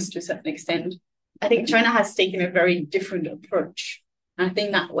donors to a certain extent, I think China has taken a very different approach. And I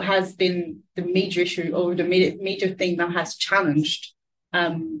think that has been the major issue or the major thing that has challenged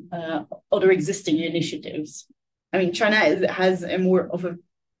other existing initiatives. I mean, China has a more of a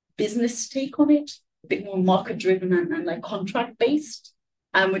business take on it, a bit more market driven and like contract based.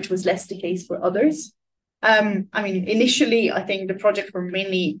 Which was less the case for others. I mean, initially, I think the projects were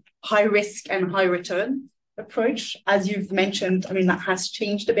mainly high risk and high return approach. As you've mentioned, I mean, that has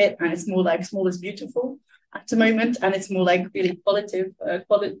changed a bit, and it's more like small is beautiful at the moment, and it's more like really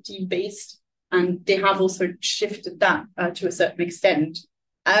quality based, and they have also shifted that to a certain extent.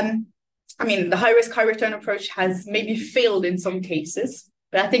 I mean, the high risk, high return approach has maybe failed in some cases,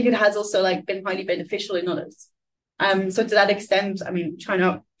 but I think it has also like been highly beneficial in others. So to that extent, I mean,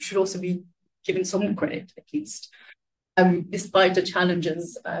 China should also be given some credit, at least, despite the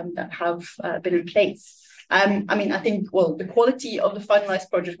challenges that have been in place. I mean, I think, well, the quality of the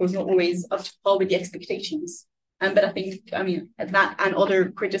finalized project was not always up to par with the expectations. But I think, I mean, that and other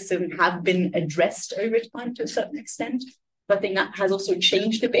criticism have been addressed over time to a certain extent. But I think that has also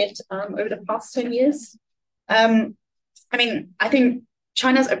changed a bit over the past 10 years. I mean, I think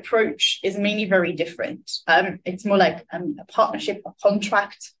China's approach is mainly very different. It's more like a partnership, a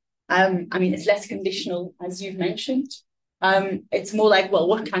contract. I mean, it's less conditional, as you've mentioned. It's more like, well,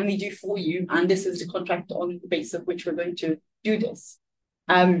 what can we do for you? And this is the contract on the basis of which we're going to do this.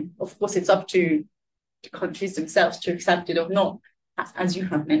 Of course, it's up to the countries themselves to accept it or not, as you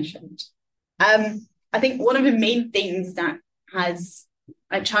have mentioned. I think one of the main things that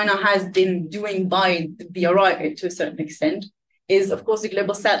China has been doing by the BRI to a certain extent is, of course, the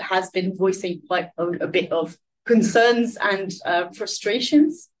Global South has been voicing quite a bit of concerns and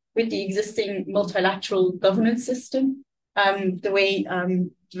frustrations with the existing multilateral governance system, the way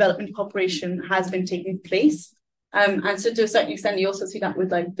development cooperation has been taking place. And so to a certain extent, you also see that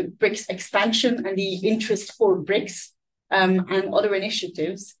with like the BRICS expansion and the interest for BRICS and other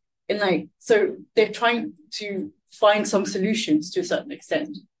initiatives. So they're trying to find some solutions to a certain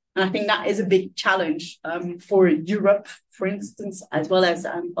extent. And I think that is a big challenge for Europe, for instance, as well as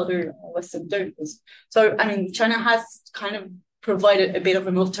other Western donors. So, I mean, China has kind of provided a bit of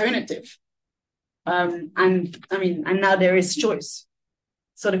an alternative. And now there is choice.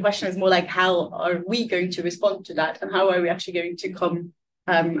 So the question is more like, how are we going to respond to that? And how are we actually going to come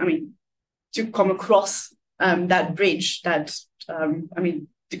across that bridge that,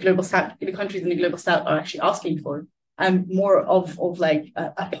 the Global South, the countries in the Global South are actually asking for? More of like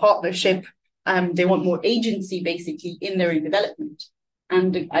a partnership. They want more agency basically in their development.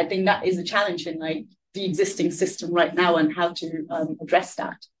 And I think that is a challenge in like the existing system right now and how to address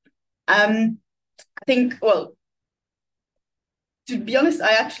that. I think, well, to be honest,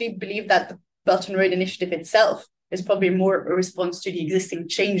 I actually believe that the Belt and Road Initiative itself is probably more a response to the existing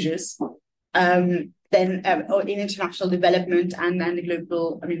changes than in international development and the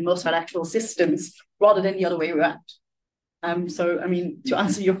global, multilateral systems, rather than the other way around. So, to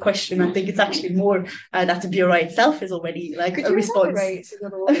answer your question, I think it's actually more that the BRI itself is already like a response.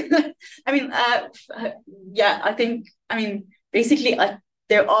 Basically,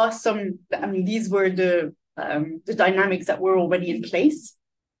 there are some. These were the dynamics that were already in place,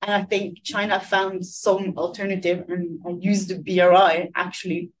 and I think China found some alternative and used the BRI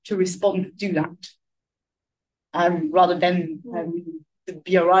actually to respond to that, rather than the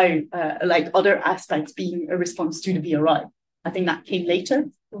BRI, like other aspects being a response to the BRI. I think that came later.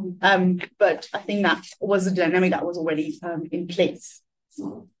 But I think that was a dynamic that was already in place.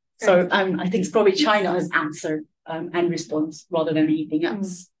 So I think it's probably China's answer and response rather than anything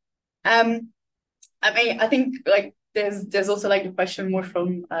else. I mean, I think like there's also like a question more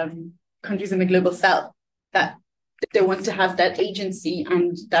from countries in the global south that they want to have that agency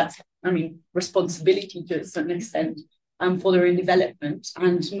and that, I mean, responsibility to a certain extent for their own development,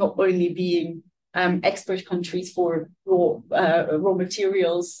 and not only being expert countries for raw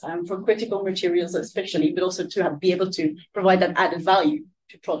materials, for critical materials especially, but also to be able to provide that added value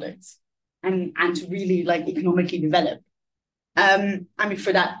to products and to really like economically develop. I mean,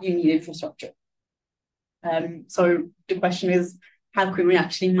 for that you need infrastructure. So the question is, how can we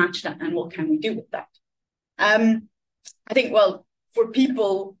actually match that, and what can we do with that? I think, well, for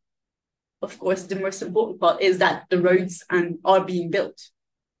people, of course, the most important part is that the roads are being built.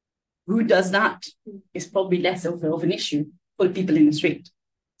 Who does that is probably less of an issue for the people in the street.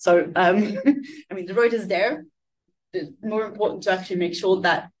 So, I mean, the road is there. It's more important to actually make sure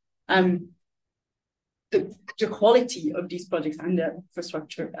that the quality of these projects and the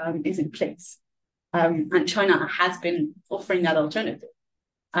infrastructure is in place. And China has been offering that alternative.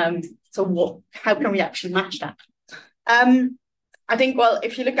 So how can we actually match that? I think, well,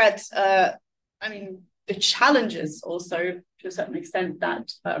 if you look at, I mean, the challenges also to a certain extent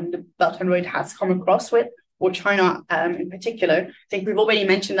that the Belt and Road has come across with, or China in particular, I think we've already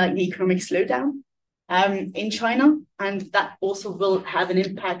mentioned like the economic slowdown in China, and that also will have an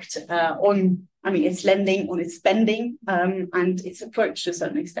impact on, I mean, its lending, on its spending, and its approach to a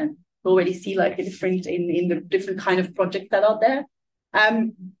certain extent. We already see like a different in the different kind of projects that are there.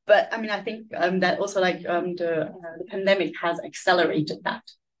 But I mean, I think that also like the pandemic has accelerated that.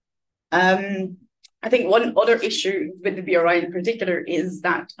 I think one other issue with the BRI in particular is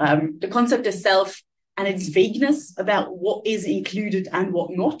that the concept itself and its vagueness about what is included and what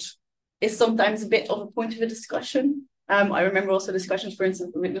not is sometimes a bit of a point of a discussion. I remember also discussions, for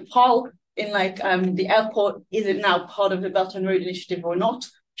instance, with Nepal in like the airport, is it now part of the Belt and Road Initiative or not?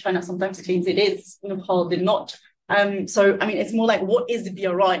 China sometimes claims it is, Nepal did not. So, I mean, it's more like what is the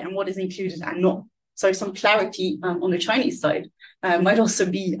BRI and what is included and not. So some clarity on the Chinese side might also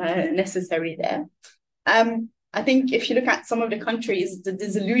be necessary there. I think if you look at some of the countries, the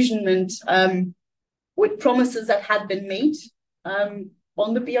disillusionment with promises that had been made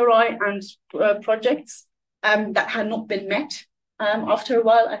on the BRI and projects that had not been met. After a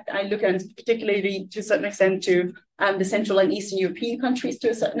while, I look at particularly to a certain extent to the Central and Eastern European countries to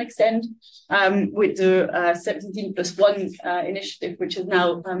a certain extent, with the 17+1 initiative, which has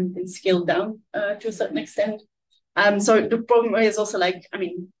now been scaled down to a certain extent. So the problem is also like, I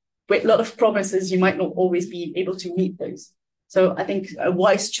mean, with a lot of promises, you might not always be able to meet those. So I think a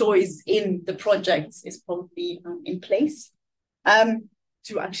wise choice in the projects is probably in place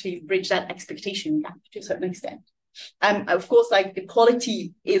to actually bridge that expectation gap to a certain extent. Of course, like the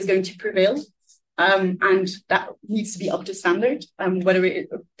quality is going to prevail, and that needs to be up to standard, whether it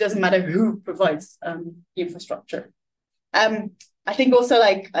doesn't matter who provides the infrastructure. I think also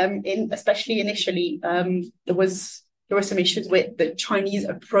like especially initially, there were some issues with the Chinese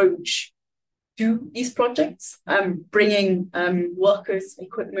approach to these projects, bringing workers,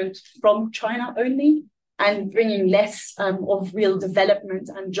 equipment from China only, and bringing less of real development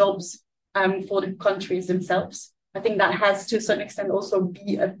and jobs for the countries themselves. I think that has to a certain extent also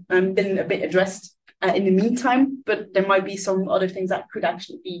been a bit addressed in the meantime, but there might be some other things that could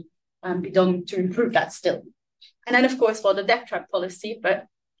actually be done to improve that still. And then, of course, for the debt trap policy, but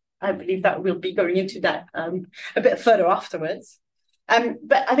I believe that we'll be going into that a bit further afterwards.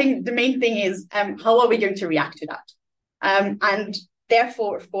 But I think the main thing is how are we going to react to that? And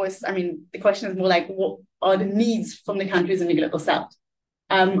therefore, of course, I mean, the question is more like, what are the needs from the countries in the global south?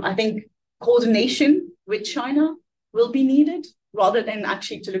 I think coordination with China will be needed rather than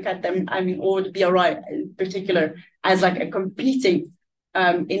actually to look at them, I mean, or the BRI in particular as like a competing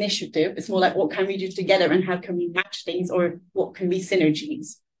initiative. It's more like what can we do together and how can we match things, or what can be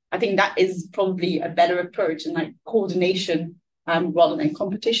synergies? I think that is probably a better approach, and like coordination rather than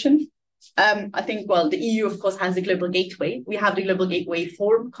competition. I think, well, the EU, of course, has the Global Gateway. We have the Global Gateway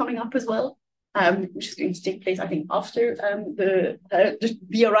Forum coming up as well, which is going to take place, I think, after the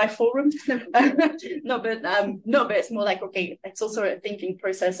BRI Forum. No, but it's more like, okay, it's also a thinking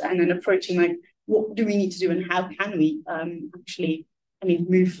process and an approaching like, what do we need to do and how can we actually, I mean,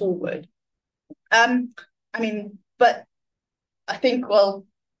 move forward? I mean, but I think, well,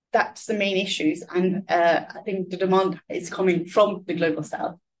 that's the main issues. And I think the demand is coming from the global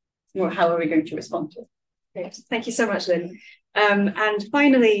south. More how are we going to respond to it? Great. Thank you so much, Lynn. And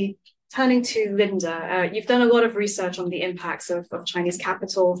finally, turning to Linda, you've done a lot of research on the impacts of Chinese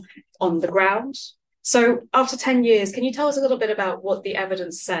capital on the ground. So after 10 years, can you tell us a little bit about what the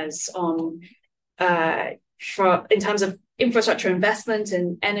evidence says on in terms of infrastructure investment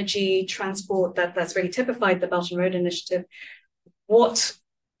in energy, transport, that's really typified the Belt and Road Initiative? What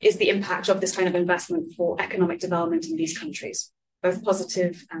is the impact of this kind of investment for economic development in these countries, both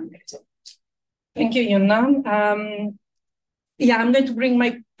positive and negative? Thank you, Yuna. Yeah, I'm going to bring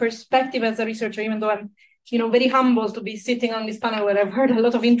my perspective as a researcher, even though I'm, very humbled to be sitting on this panel where I've heard a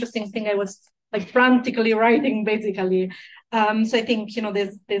lot of interesting things. I was like frantically writing, basically. So I think,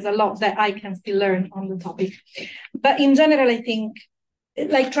 there's a lot that I can still learn on the topic. But in general, I think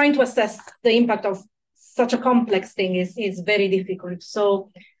like trying to assess the impact of such a complex thing is very difficult. So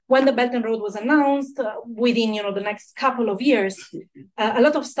when the Belt and Road was announced, within the next couple of years, a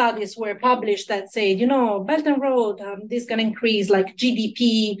lot of studies were published that say, Belt and Road, this is going to increase like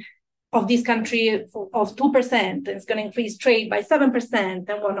GDP of this country of 2%. It's going to increase trade by 7% and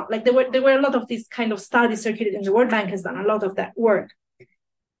whatnot. Like there were a lot of these kind of studies circulated, and the World Bank has done a lot of that work.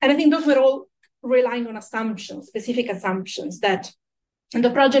 And I think those were all relying on assumptions, specific assumptions that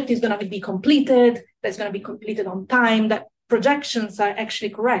the project is going to be completed, that's going to be completed on time, that projections are actually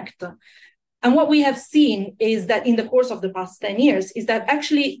correct. And what we have seen is that in the course of the past 10 years is that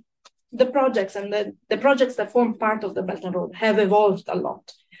actually the projects and the projects that form part of the Belt and Road have evolved a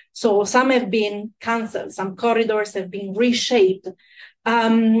lot. So some have been canceled, some corridors have been reshaped,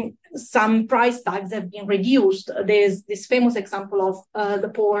 some price tags have been reduced. There's this famous example of the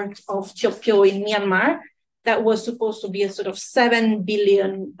port of Chopio in Myanmar that was supposed to be a sort of $7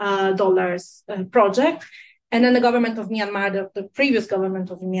 billion project. And then the government of Myanmar, the previous government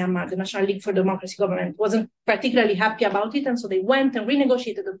of Myanmar, the National League for Democracy government, wasn't particularly happy about it. And so they went and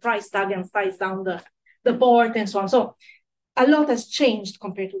renegotiated the price tag and sized down the port and so on. So a lot has changed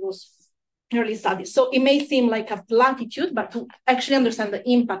compared to those early studies. So it may seem like a platitude, but to actually understand the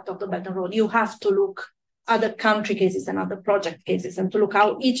impact of the Belt and Road, you have to look at the country cases and other project cases and to look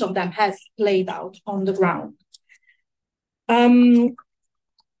how each of them has played out on the ground. In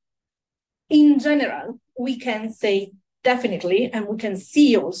general, we can say definitely, and we can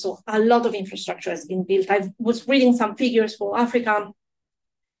see also a lot of infrastructure has been built. I was reading some figures for Africa.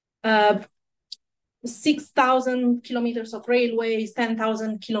 6,000 kilometers of railways,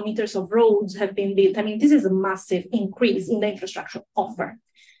 10,000 kilometers of roads have been built. I mean, this is a massive increase in the infrastructure offer.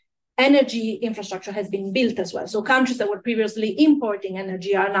 Energy infrastructure has been built as well. So countries that were previously importing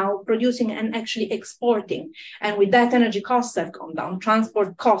energy are now producing and actually exporting. And with that, energy costs have gone down,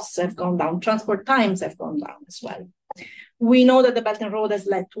 transport costs have gone down, transport times have gone down as well. We know that the Belt and Road has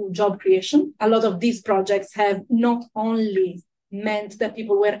led to job creation. A lot of these projects have not only meant that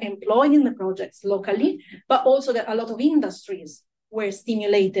people were employed in the projects locally, but also that a lot of industries were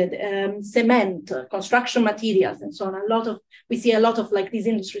stimulated, cement, construction materials, and so on. We see a lot of like these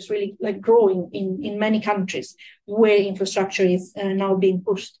industries really like growing in many countries where infrastructure is now being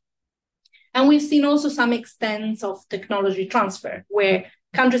pushed. And we've seen also some extents of technology transfer where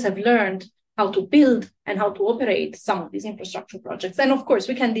countries have learned how to build and how to operate some of these infrastructure projects. And of course,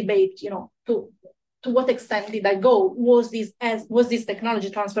 we can debate, to what extent did that go? Was this technology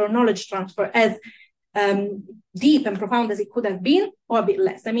transfer or knowledge transfer as deep and profound as it could have been, or a bit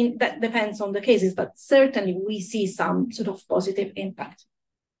less? I mean, that depends on the cases, but certainly we see some sort of positive impact.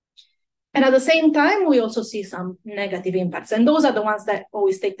 And at the same time, we also see some negative impacts. And those are the ones that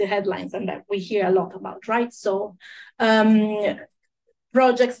always take the headlines and that we hear a lot about, right? So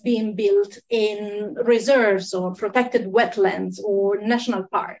projects being built in reserves or protected wetlands or national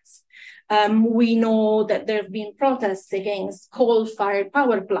parks. We know that there have been protests against coal-fired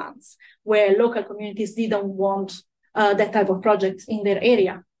power plants where local communities didn't want that type of projects in their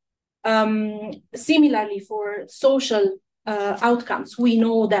area. Similarly, for social outcomes, we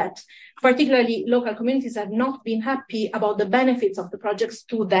know that particularly local communities have not been happy about the benefits of the projects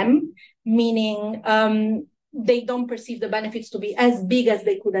to them, meaning they don't perceive the benefits to be as big as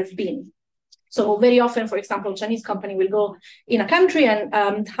they could have been. So very often, for example, Chinese company will go in a country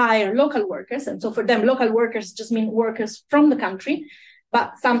and hire local workers. And so for them, local workers just mean workers from the country.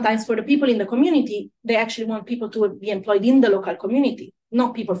 But sometimes for the people in the community, they actually want people to be employed in the local community,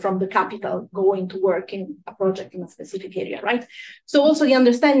 not people from the capital going to work in a project in a specific area, right? So also the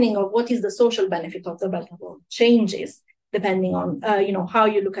understanding of what is the social benefit of the Belt and Road changes depending on how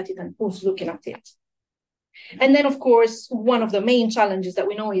you look at it and who's looking at it. And then, of course, one of the main challenges that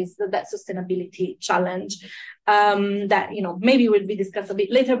we know is the debt sustainability challenge that, maybe will be discussed a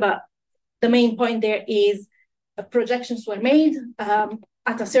bit later, but the main point there is projections were made.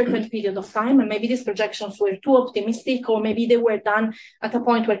 at a certain period of time, and maybe these projections were too optimistic, or maybe they were done at a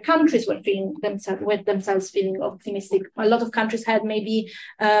point where countries were themselves feeling optimistic. A lot of countries had maybe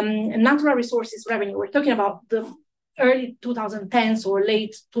natural resources revenue. We're talking about the early 2010s or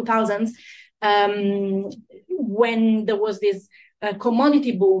late 2000s, when there was this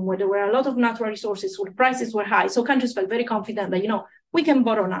commodity boom, where there were a lot of natural resources, where prices were high. So countries felt very confident that, we can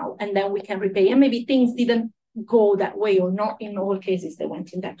borrow now and then we can repay. And maybe things didn't go that way, or not in all cases they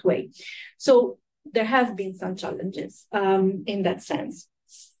went in that way. So there have been some challenges in that sense.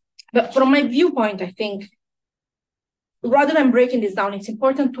 But from my viewpoint, I think rather than breaking this down, it's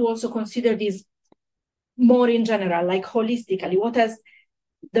important to also consider this more in general, like holistically. What has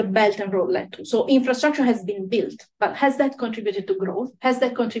the Belt and Road led to? So infrastructure has been built, but has that contributed to growth? Has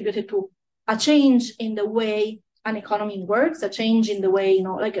that contributed to a change in the way an economy works, a change in the way,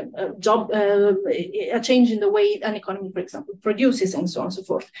 a change in the way an economy, for example, produces, and so on and so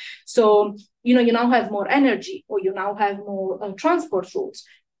forth. So, you now have more energy, or you now have more transport routes.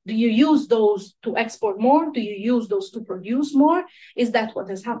 Do you use those to export more? Do you use those to produce more? Is that what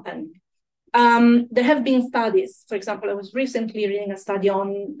has happened? There have been studies. For example, I was recently reading a study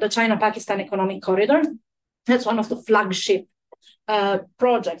on the China-Pakistan economic corridor. That's one of the flagship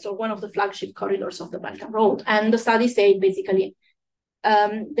projects, or one of the flagship corridors of the Belt and Road. And the study said basically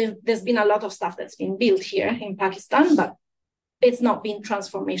there's been a lot of stuff that's been built here in Pakistan, but it's not been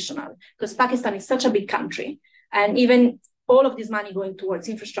transformational, because Pakistan is such a big country, and even all of this money going towards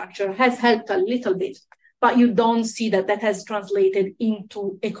infrastructure has helped a little bit, but you don't see that has translated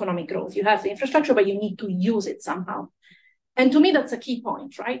into economic growth. You have the infrastructure, but you need to use it somehow. And to me, that's a key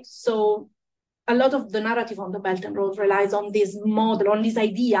point, right? So a lot of the narrative on the Belt and Road relies on this model, on this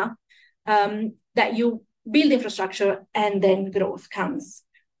idea that you build infrastructure and then growth comes.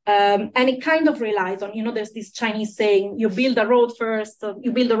 And it kind of relies on, there's this Chinese saying, you build a road first,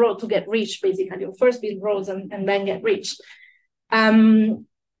 you build a road to get rich, basically. You first build roads and then get rich. And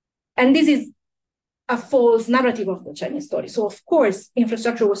this is a false narrative of the Chinese story. So of course,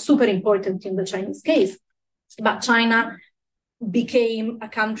 infrastructure was super important in the Chinese case, but China became a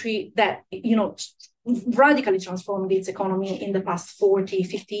country that, radically transformed its economy in the past 40,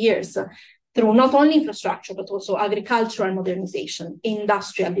 50 years through not only infrastructure, but also agricultural modernization,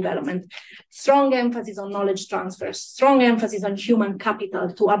 industrial development, strong emphasis on knowledge transfer, strong emphasis on human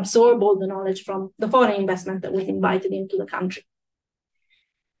capital to absorb all the knowledge from the foreign investment that was invited into the country.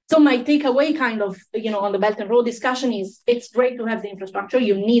 So my takeaway kind of, on the Belt and Road discussion is, it's great to have the infrastructure.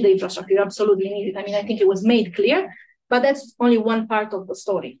 You need the infrastructure, you absolutely need it. I mean, I think it was made clear, but that's only one part of the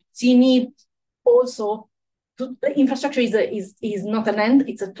story. So you need also, the infrastructure is not an end,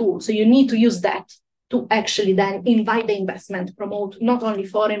 it's a tool. So you need to use that to actually then invite the investment, promote not only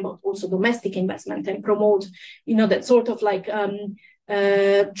foreign, but also domestic investment, and promote, that sort of like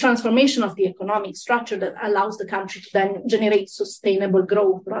transformation of the economic structure that allows the country to then generate sustainable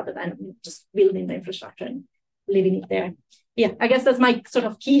growth rather than just building the infrastructure and leaving it there. Yeah, I guess that's my sort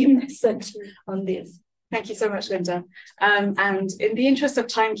of key message on this. Thank you so much, Linda. And in the interest of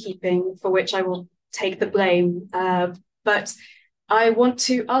timekeeping, for which I will take the blame, but I want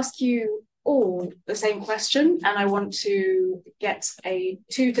to ask you all the same question, and I want to get a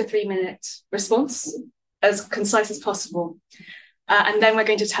 2 to 3 minute response, as concise as possible. And then we're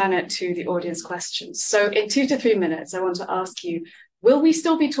going to turn it to the audience questions. So in 2 to 3 minutes, I want to ask you, will we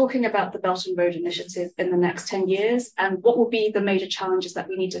still be talking about the Belt and Road Initiative in the next 10 years? And what will be the major challenges that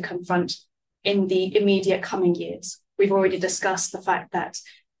we need to confront in the immediate coming years? We've already discussed the fact that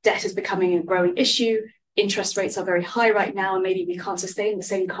debt is becoming a growing issue. Interest rates are very high right now, and maybe we can't sustain the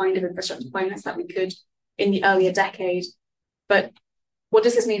same kind of infrastructure finance that we could in the earlier decade. But what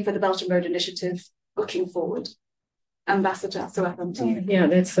does this mean for the Belt and Road Initiative looking forward? Ambassador, so welcome to you. Yeah,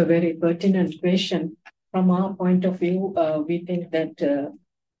 that's a very pertinent question. From our point of view, we think that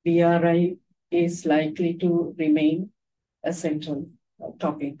BRI is likely to remain a central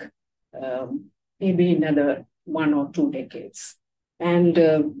topic, maybe in another 1 or 2 decades. And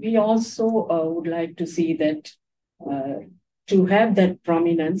we also would like to see that to have that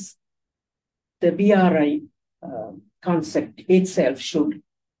prominence, the BRI concept itself should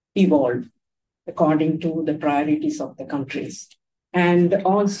evolve according to the priorities of the countries. And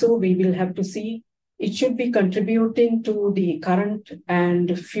also we will have to see it should be contributing to the current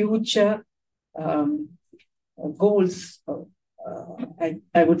and future goals,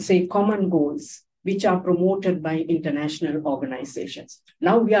 I would say common goals, which are promoted by international organizations.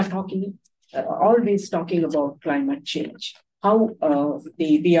 Now we are always talking about climate change, how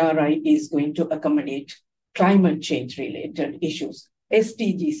the BRI is going to accommodate climate change related issues.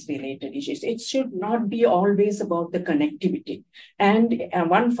 SDGs related issues. It should not be always about the connectivity. And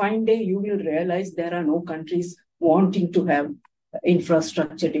one fine day, you will realize there are no countries wanting to have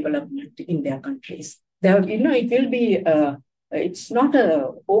infrastructure development in their countries. There, it will be, it's not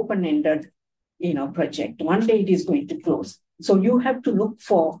a open-ended, project. One day it is going to close. So you have to look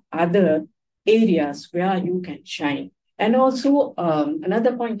for other areas where you can shine. And also,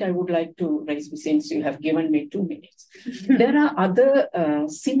 another point I would like to raise, since you have given me 2 minutes, there are other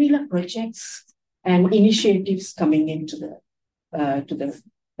similar projects and initiatives coming into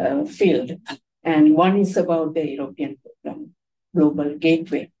the field. And one is about the European program, Global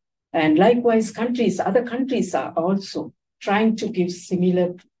Gateway. And likewise, other countries are also trying to give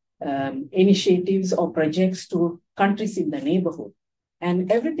similar initiatives or projects to countries in the neighborhood.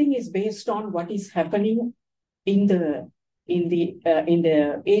 And everything is based on what is happening in the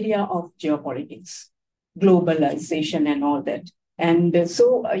area of geopolitics, globalization, and all that. And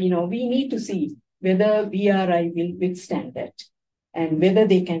so, we need to see whether BRI will withstand that and whether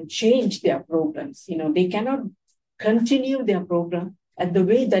they can change their programs. They cannot continue their program at the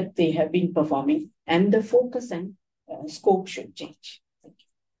way that they have been performing, and the focus and scope should change. Thank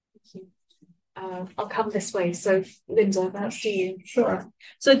you. I'll come this way. So, Linda, that's to you. Sure.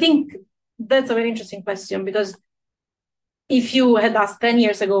 So I think that's a very interesting question, because if you had asked 10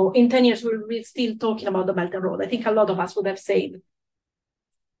 years ago, in 10 years, we're still talking about the Belt and Road. I think a lot of us would have said,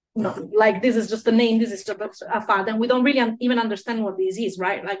 no, like, this is just a name, this is just a fad, and we don't really even understand what this is,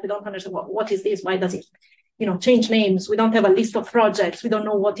 right? Like, we don't understand what is this, why does it, change names? We don't have a list of projects. We don't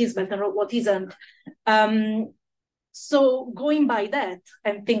know what is Belt and Road, what isn't. So going by that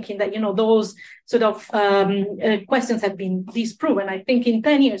and thinking that, those sort of questions have been disproven, I think in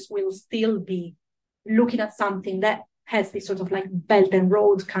 10 years, we'll still be looking at something that has this sort of like Belt and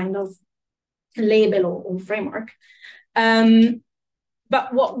Road kind of label or framework.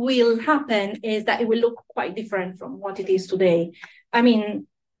 But what will happen is that it will look quite different from what it is today. I mean,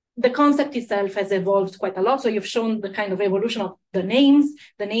 the concept itself has evolved quite a lot. So you've shown the kind of evolution of the names,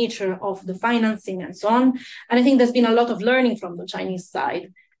 the nature of the financing, and so on. And I think there's been a lot of learning from the Chinese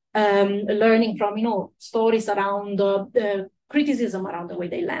side, learning from, stories around the criticism around the way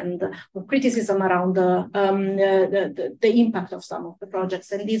they lend, or criticism around the impact of some of the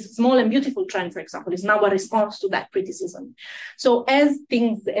projects. And this small and beautiful trend, for example, is now a response to that criticism. So as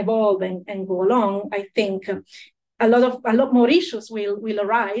things evolve and go along, I think a lot more issues will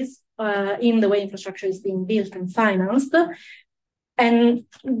arise in the way infrastructure is being built and financed. And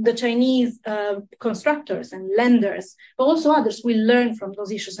the Chinese constructors and lenders, but also others, will learn from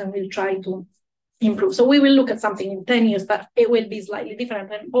those issues and will try to improve. So we will look at something in 10 years, but it will be slightly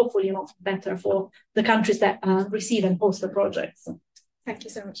different and hopefully better for the countries that receive and host the projects. Thank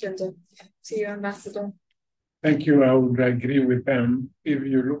you so much, Linda. To you, Ambassador. Thank you. I would agree with them. If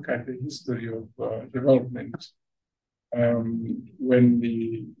you look at the history of development, when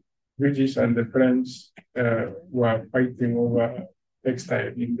the British and the French were fighting over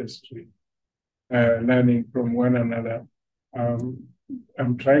textile industry, learning from one another,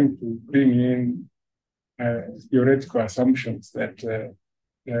 I'm trying to bring in theoretical assumptions that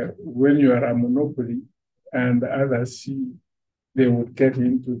when you are a monopoly and others see, they would get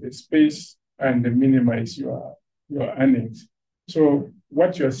into the space and minimize your earnings. So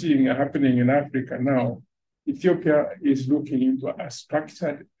what you're seeing happening in Africa now, Ethiopia is looking into a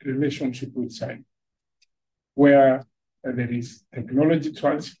structured relationship with China, where there is technology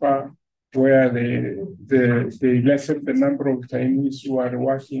transfer, where they lessen the number of Chinese who are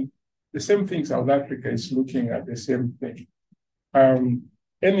working. The same thing South Africa is looking at the same thing.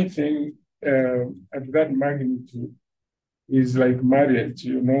 Anything at that magnitude is like marriage,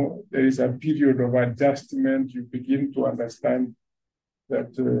 there is a period of adjustment. You begin to understand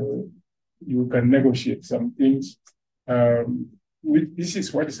that you can negotiate some things. This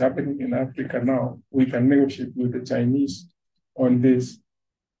is what is happening in Africa now. We can negotiate with the Chinese on this.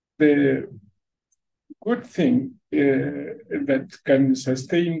 The good thing that can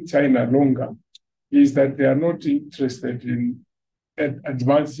sustain China longer is that they are not interested in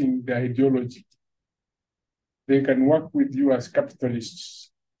advancing their ideology. They can work with you as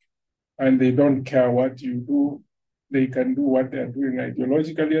capitalists, and they don't care what you do. They can do what they're doing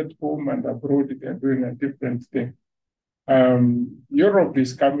ideologically at home, and abroad they're doing a different thing. Europe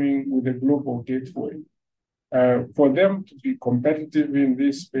is coming with a global gateway. For them to be competitive in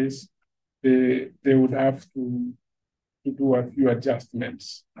this space, they would have to do a few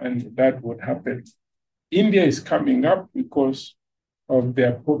adjustments, and that would happen. India is coming up because of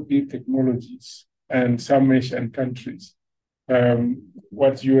their poppy technologies, and some Asian countries.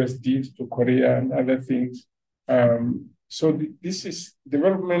 What US did to Korea and other things. So this is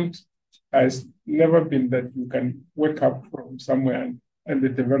development has never been that you can wake up from somewhere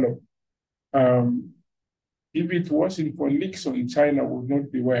and develop. If it wasn't for Nixon, China would not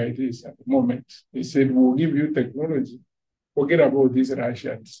be where it is at the moment. They said, we'll give you technology, forget about these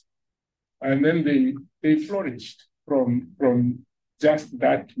Russians. And then they flourished from just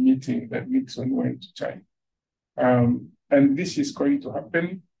that meeting that Nixon went to China. And this is going to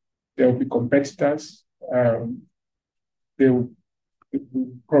happen. There will be competitors. They will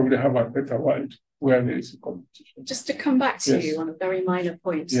probably have a better world where there is a competition. Just to come back to you on a very minor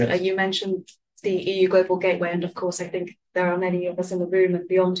point, you mentioned the EU Global Gateway, and of course, I think there are many of us in the room and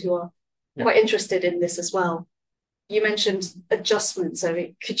beyond who are quite interested in this as well. You mentioned adjustments. So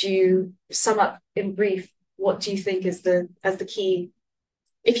could you sum up in brief, what do you think is the key,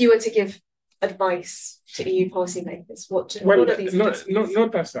 if you were to give advice to EU policymakers? What are these?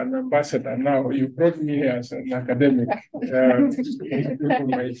 Not as an ambassador now. You brought me here as an academic. People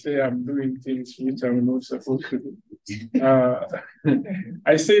might say I'm doing things which I'm not supposed to do.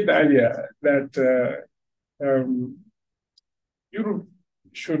 I said earlier that Europe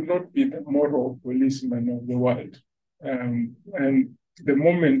should not be the moral policeman of the world. And the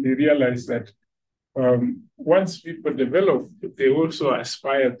moment they realize that once people develop, they also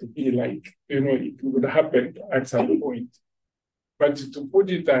aspire to be like, it would happen at some point. But to put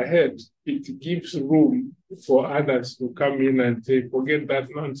it ahead, it gives room for others to come in and say, forget that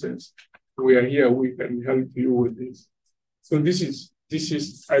nonsense. We are here, we can help you with this. So this is,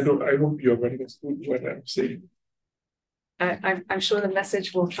 I hope you have understood what I'm saying. I'm sure the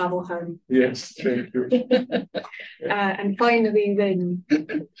message will travel home. Yes, thank you. And finally, then,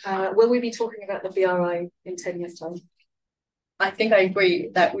 will we be talking about the BRI in 10 years' time? I think I agree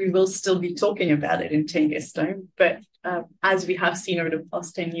that we will still be talking about it in 10 years' time. But as we have seen over the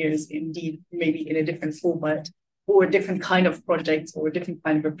past 10 years, indeed, maybe in a different format or a different kind of project or a different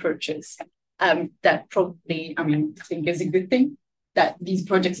kind of approaches, that probably, I think is a good thing. That these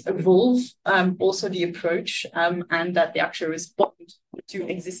projects evolve, also the approach, and that they actually respond to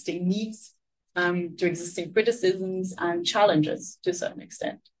existing needs, to existing criticisms and challenges to a certain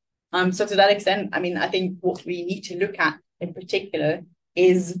extent. So to that extent, I think what we need to look at in particular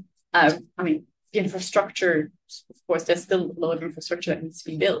is, the infrastructure. Of course, there's still a lot of infrastructure that needs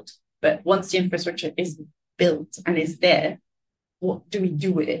to be built, but once the infrastructure is built and is there, what do we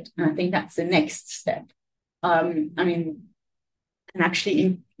do with it? And I think that's the next step. And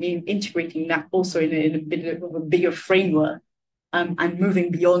actually in integrating that also in a bit of a bigger framework, and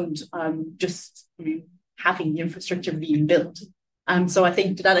moving beyond just having the infrastructure being built. So I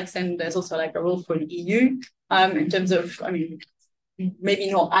think to that extent, there's also like a role for the EU in terms of,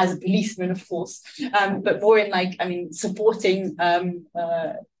 maybe not as a policeman, of course, but more in supporting,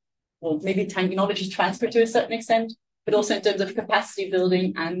 maybe technology transfer to a certain extent, but also in terms of capacity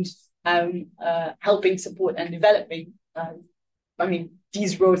building and helping support and developing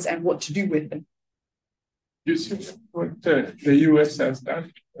these roads and what to do with them. You see what the US has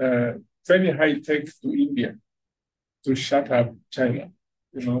done, very high tech to India to shut up China.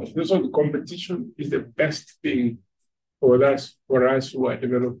 So the competition is the best thing for us who are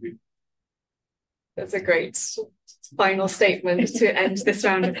developing. That's a great final statement to end this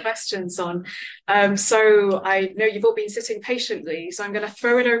round of questions on. So I know you've all been sitting patiently, so I'm going to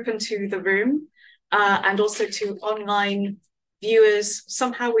throw it open to the room and also to online viewers.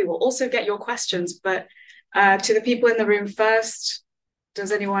 Somehow we will also get your questions, but to the people in the room first,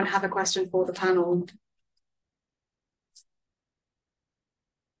 does anyone have a question for the panel?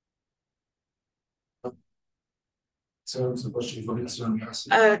 So it's a question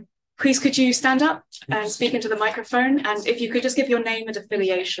for please, could you stand up and speak into the microphone? And if you could just give your name and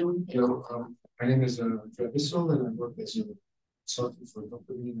affiliation. Hello, my name is Bissell, and I work as a consultant for a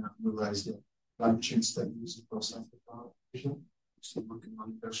company and I realized the value chain studies across Africa. Still working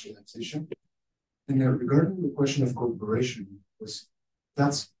on industrialization. And regarding the question of cooperation,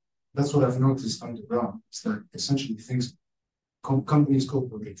 that's what I've noticed on the ground. It's that essentially companies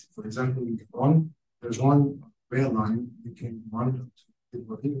cooperate. For example, there's one rail line between London to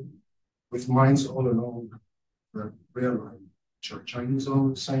Ibrahim with mines all along the rail line, which are Chinese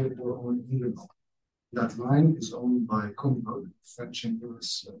owned, Singapore owned, Indian owned. That line is owned by Congo, French and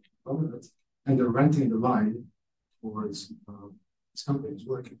US government, and they're renting the line towards these companies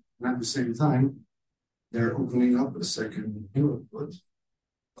working. And at the same time, they're opening up a second mineral port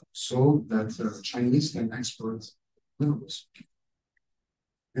so that Chinese can export minerals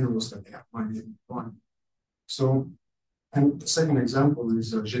that they have mined in one. So, and the second example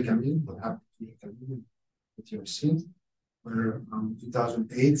is Gécamine, what happened to Gécamine with TRC, where in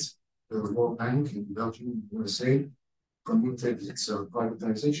 2008, the World Bank in Belgium and USA promoted its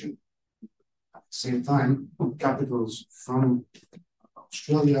privatization. At the same time, capitals from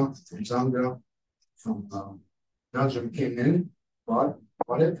Australia, from Zambia, from Belgium came in, bought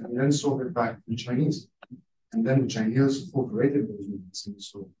it, and then sold it back to the Chinese. And then the Chinese operated those units. And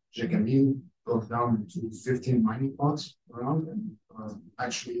so Jagamin broke down into 15 mining pods around, and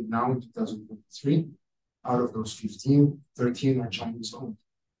actually now in 2023, out of those 15, 13 are Chinese owned.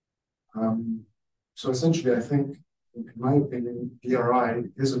 So essentially, I think, in my opinion, BRI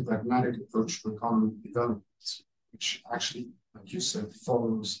is a pragmatic approach to economic development, which actually, like you said,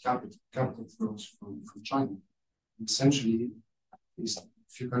 follows capital flows from China. Essentially, these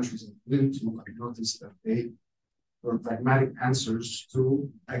few countries have been to, I noticed that they were pragmatic answers to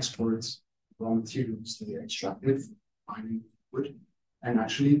export raw materials they extracted from mining wood, and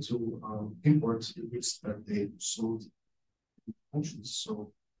actually to import the goods that they sold in countries.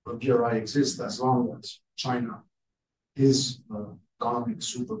 So BRI exists as long as China is an economic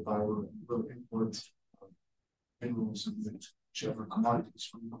superpower and will import minerals and whichever commodities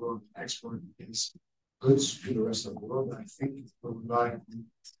from the world, export its goods to the rest of the world. I think it will rely on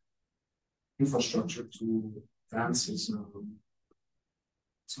infrastructure to advance its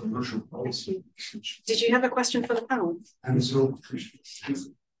commercial policy. Did you have a question for the panel? And so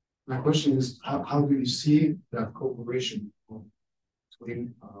my question is, how do you see that cooperation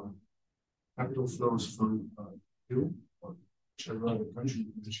between capital flows from you or whichever other country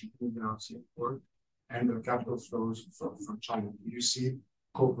that you moved out Singapore and the capital flows from China? Do you see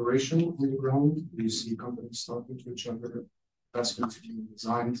cooperation on the ground? Do you see companies talking to each other? That's going to be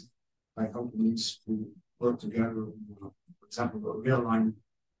designed by companies to work together. For example, a rail line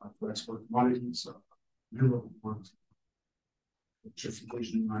to export commodities, mineral imports,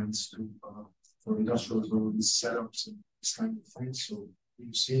 electrification lines to for industrial zones, setups, and this kind of thing. So do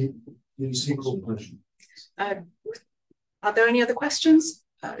you see cooperation? Are there any other questions?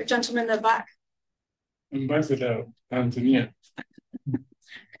 The gentleman in the back. Ambassador Tanzania.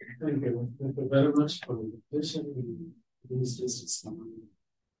 Thank you very much for the invitation.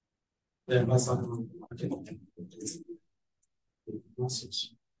 The ambassador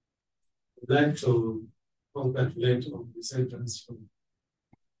message. I'd like to congratulate on the sentence for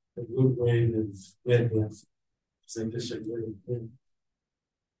the good way and where they have presentation very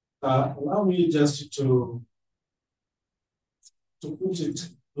well. Allow me just to put it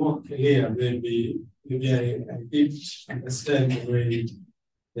more clear, maybe I did understand the way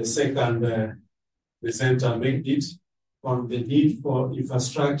the second presenter made it on the need for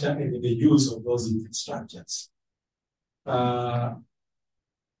infrastructure and the use of those infrastructures.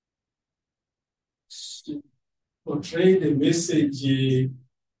 Portray the message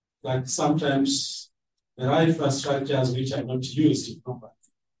like sometimes there are infrastructures which are not used properly.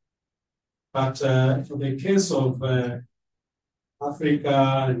 But for the case of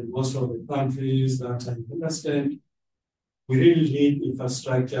Africa and most of the countries that I understand, we really need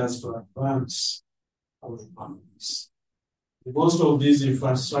infrastructures to advance our economies. Most of these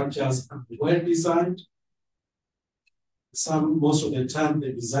infrastructures are well designed. Most of the time,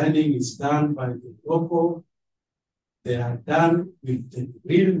 the designing is done by the local. They are done with the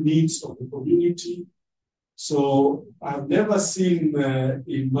real needs of the community. So I've never seen,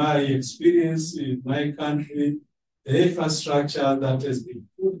 in my experience in my country, the infrastructure that has been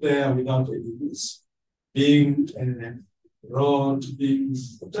put there without any use, being road, being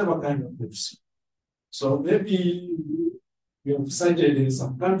whatever kind of use. So maybe you have cited in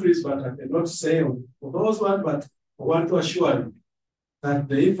some countries, but I cannot say for those ones, but I want to assure you that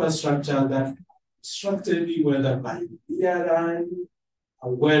the infrastructure that constructed, whether by BRI, are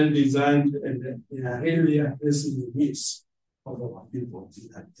well designed and they are really addressing the needs of our people in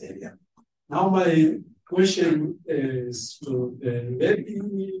that area. Now, my question is to the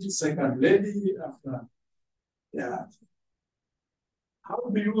lady, second lady, after, yeah. How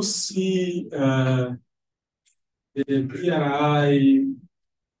do you see the BRI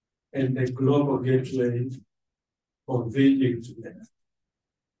and the global gateway converging together?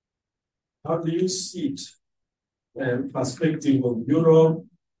 How do you see it, perspective of Europe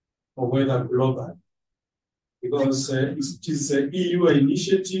or whether global? Because it is an EU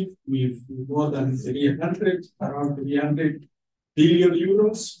initiative with more than around 300 billion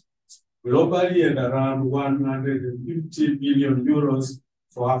euros globally and around 150 billion euros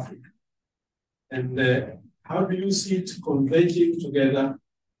for Africa. And how do you see it converging together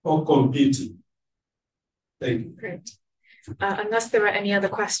or competing? Thank you. Great. Unless there are any other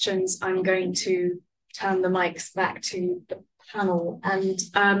questions, I'm going to turn the mics back to the panel. And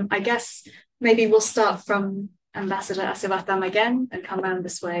I guess maybe we'll start from Ambassador Asivatham again and come around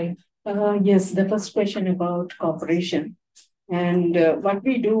this way. Yes, the first question about cooperation. And what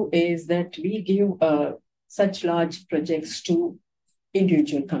we do is that we give such large projects to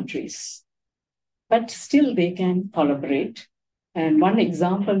individual countries, but still they can collaborate. And one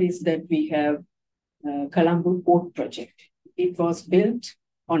example is that we have Colombo Port Project. It was built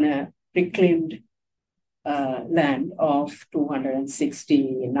on a reclaimed land of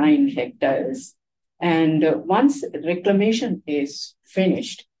 269 hectares. And once reclamation is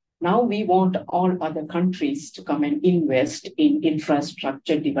finished, now we want all other countries to come and invest in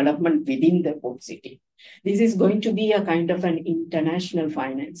infrastructure development within the port city. This is going to be a kind of an international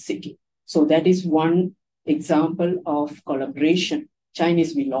finance city. So that is one example of collaboration.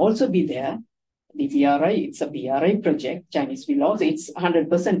 Chinese will also be there. The BRI, it's a BRI project. Chinese will also, it's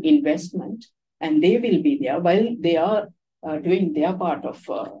 100% investment, and they will be there while they are doing their part of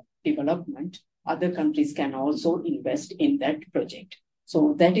development. Other countries can also invest in that project.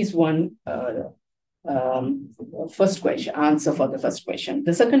 So that is one first question, answer for the first question.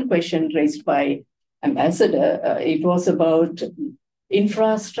 The second question raised by Ambassador, it was about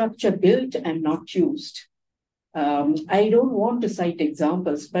infrastructure built and not used. I don't want to cite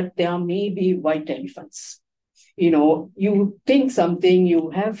examples, but there may be white elephants. You know, you think something,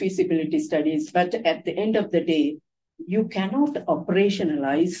 you have feasibility studies, but at the end of the day, you cannot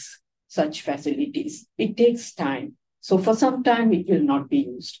operationalize such facilities. It takes time. So for some time, it will not be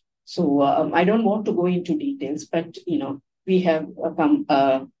used. So I don't want to go into details, but you know, we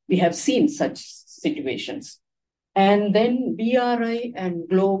have seen such situations. And then BRI and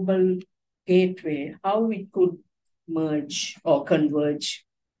Global Gateway, how it could merge or converge.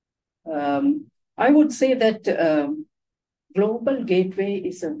 I would say that Global Gateway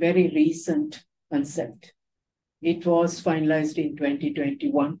is a very recent concept. It was finalized in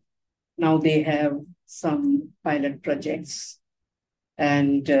 2021. Now they have some pilot projects,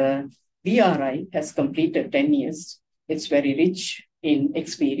 and BRI has completed 10 years. It's very rich in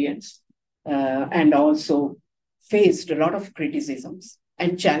experience and also faced a lot of criticisms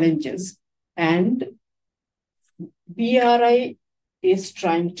and challenges. And BRI is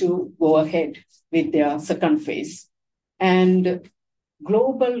trying to go ahead with their second phase. And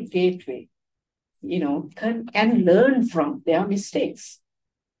Global Gateway, you know, can learn from their mistakes.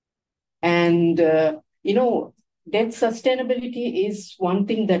 And, you know, debt sustainability is one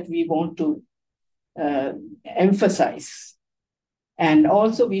thing that we want to emphasize. And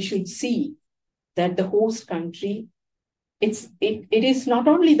also we should see that the host country, it is not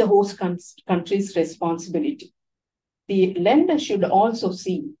only the host country's responsibility. The lender should also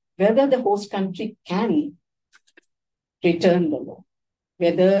see whether the host country can return the loan,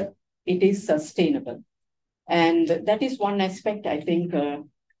 whether it is sustainable. And that is one aspect I think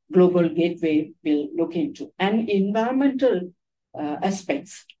Global Gateway will look into. And environmental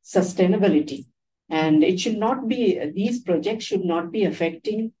aspects, sustainability. And it should not be, these projects should not be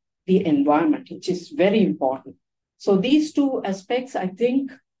affecting the environment, which is very important. So these two aspects, I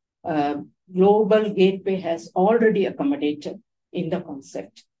think, Global Gateway has already accommodated in the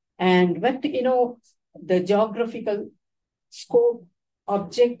concept. And but you know, the geographical scope,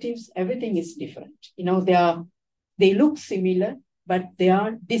 objectives, everything is different. You know, they look similar, but they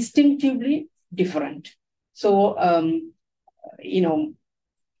are distinctively different. So you know,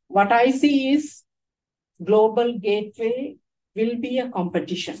 what I see is Global Gateway will be a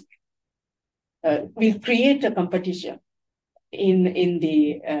competition. Will create a competition in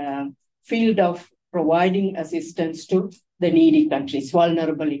the field of providing assistance to the needy countries,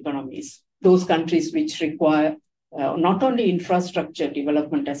 vulnerable economies, those countries which require not only infrastructure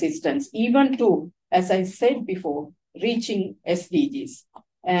development assistance, even to, as I said before, reaching SDGs.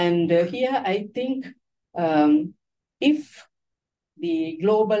 And here I think if the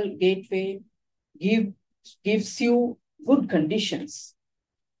Global Gateway gives you good conditions,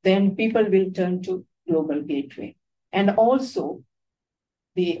 then people will turn to Global Gateway. And also,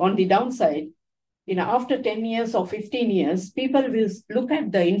 on the downside, you know, after 10 years or 15 years, people will look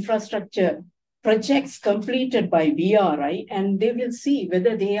at the infrastructure projects completed by BRI and they will see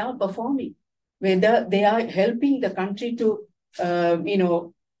whether they are performing, whether they are helping the country to, you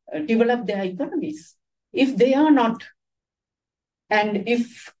know, develop their economies. If they are not, and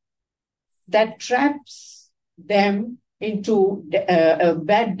if that traps them into a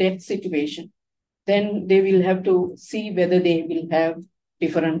bad debt situation, then they will have to see whether they will have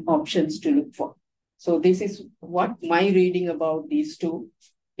different options to look for. So this is what my reading about these two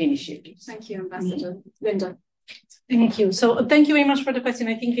initiatives. Thank you, Ambassador. Linda. Thank you. So thank you very much for the question.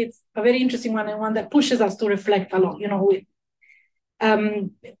 I think it's a very interesting one and one that pushes us to reflect a lot, you know, with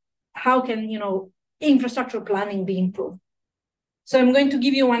how can, you know, infrastructure planning be improved? So I'm going to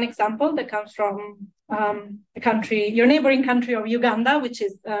give you one example that comes from the country, your neighboring country of Uganda, which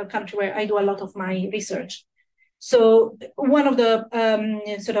is a country where I do a lot of my research. So one of the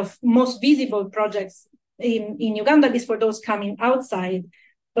sort of most visible projects in Uganda, at least for those coming outside,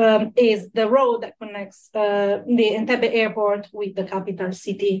 is the road that connects the Entebbe airport with the capital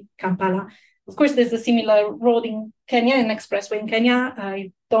city, Kampala. Of course, there's a similar road in Kenya, an expressway in Kenya.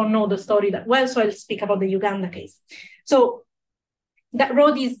 I don't know the story that well, so I'll speak about the Uganda case. So that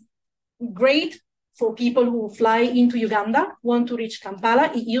road is great for people who fly into Uganda, want to reach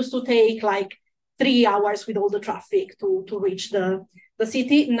Kampala. It used to take like 3 hours with all the traffic to reach the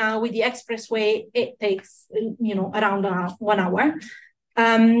city. Now with the expressway, it takes around 1 hour.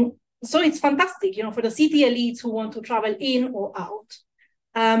 So it's fantastic, for the city elites who want to travel in or out.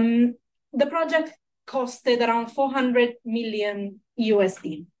 The project costed around 400 million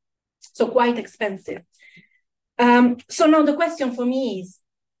USD, so quite expensive. So now the question for me is,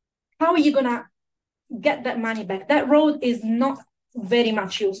 how are you gonna get that money back? That road is not very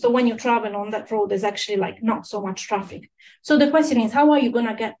much used. So when you travel on that road, there's actually like not so much traffic. So the question is, how are you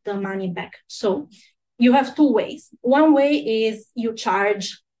gonna get the money back? So you have two ways. One way is you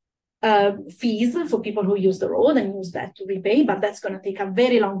charge fees for people who use the road and use that to repay, but that's going to take a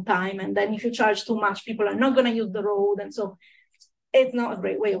very long time. And then if you charge too much, people are not going to use the road. And so it's not a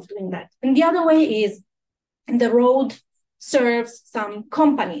great way of doing that. And the other way is the road serves some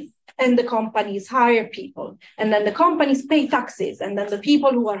companies, and the companies hire people, and then the companies pay taxes, and then the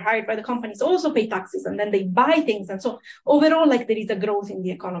people who are hired by the companies also pay taxes, and then they buy things. And so overall, like there is a growth in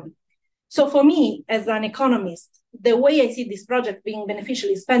the economy. So for me, as an economist, the way I see this project being beneficial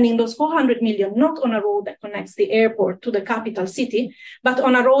is spending those 400 million, not on a road that connects the airport to the capital city, but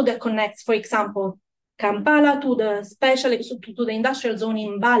on a road that connects, for example, Kampala to the industrial zone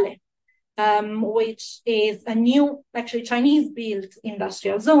in Mbale, which is a new, actually Chinese-built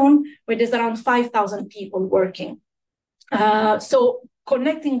industrial zone where there's around 5,000 people working. So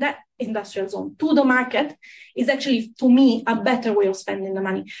connecting that industrial zone to the market is actually, to me, a better way of spending the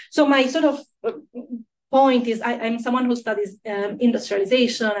money. So my sort of point is, I'm someone who studies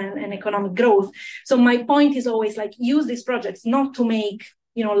industrialization and economic growth. So my point is always like, use these projects not to make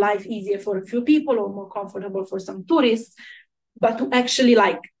life easier for a few people or more comfortable for some tourists, but to actually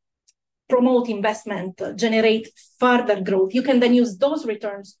like promote investment, generate further growth. You can then use those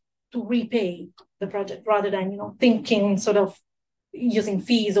returns to repay the project rather than thinking sort of using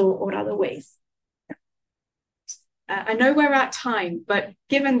fees or other ways. I know we're at time, but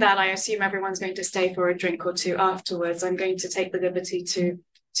given that I assume everyone's going to stay for a drink or two afterwards, I'm going to take the liberty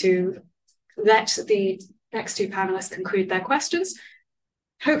to let the next two panelists conclude their questions,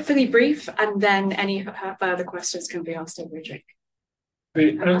 hopefully brief, and then any further questions can be asked over a drink.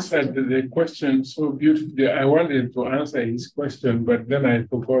 They answered the question so beautifully. I wanted to answer his question, but then I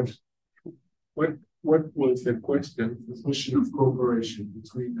forgot. What was the question? The question of cooperation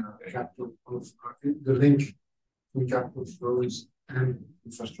between capital of the link between capital flows and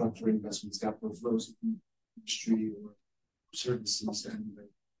infrastructure investments, capital flows in industry or services, and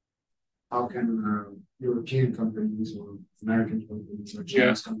how can European companies or American companies or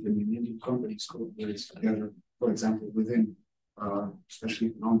Chinese companies and Indian companies cooperate together, for example, within especially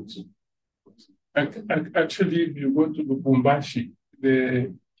economics? Actually, if you go to Lubumbashi,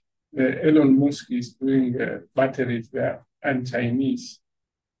 the Elon Musk is doing batteries there, and Chinese.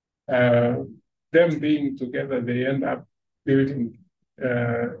 Them being together, they end up building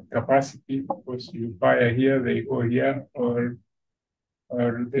capacity because you fire here, they go here, or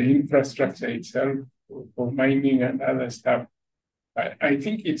the infrastructure itself for mining and other stuff. I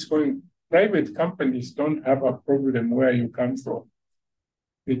think it's going. Private companies don't have a problem where you come from.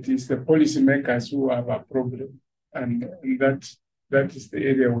 It is the policymakers who have a problem, and that is the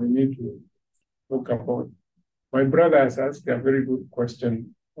area we need to talk about. My brother has asked a very good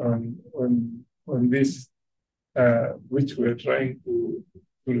question on this, which we're trying to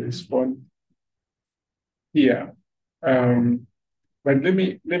respond here. But let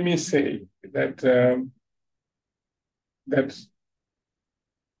me say that that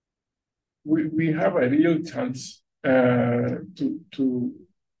we have a real chance to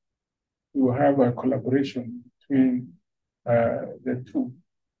have a collaboration between the two.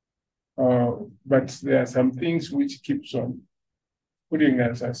 But there are some things which keeps on putting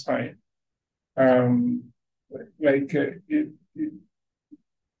us aside. Let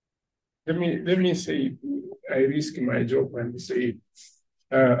me say, I risk my job and say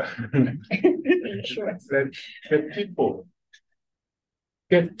Sure. that people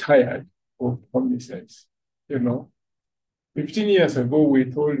get tired of promises, 15 years ago, we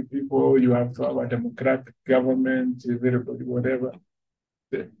told people you have to have a democratic government, everybody, whatever.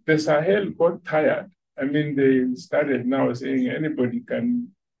 The Sahel got tired. I mean, they started now saying anybody can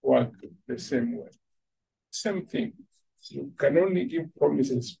work the same way. Same thing. You can only give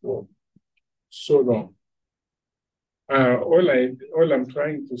promises for so long. All I'm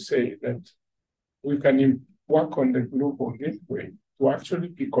trying to say that we can work on the global gateway to actually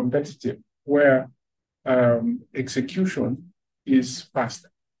be competitive, where execution is faster,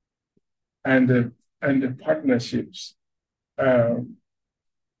 and the partnerships.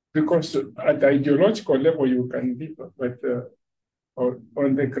 Because at the ideological level you can differ, but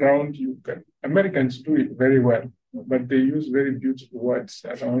on the ground you can. Americans do it very well, but they use very beautiful words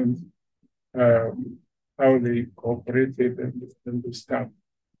around how they cooperated and the stuff.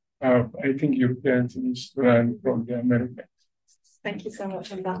 I think Europeans need to learn from the Americans. Thank you so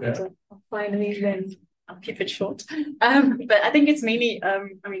much on that. Yeah. Finally, then I'll keep it short. But I think it's mainly,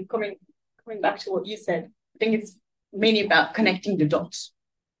 I mean, coming back to what you said, I think it's mainly about connecting the dots.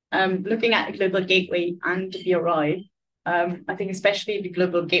 Looking at the Global Gateway and the BRI, I think especially the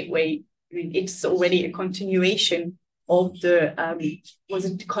Global Gateway, I mean, it's already a continuation of the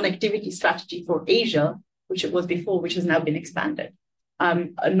connectivity strategy for Asia, which it was before, which has now been expanded.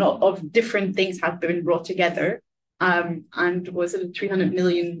 A lot of different things have been brought together, and was it 300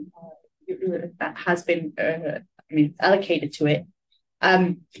 million that has been allocated to it.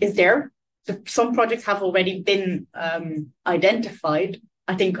 Is there? Some projects have already been identified.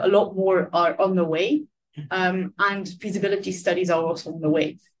 I think a lot more are on the way, and feasibility studies are also on the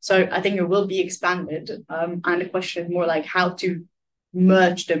way. So I think it will be expanded, and the question is more like how to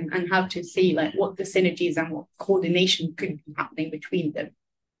merge them and how to see like what the synergies and what coordination could be happening between them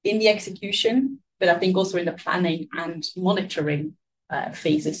in the execution, but I think also in the planning and monitoring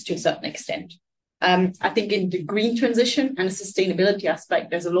phases to a certain extent. I think in the green transition and the sustainability aspect,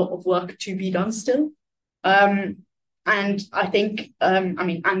 there's a lot of work to be done still. And I think,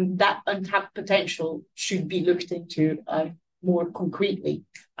 and that untapped potential should be looked into more concretely,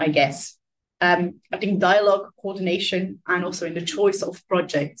 I guess. I think dialogue, coordination, and also in the choice of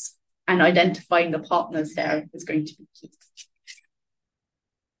projects and identifying the partners there is going to be key.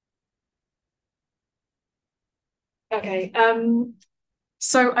 Okay.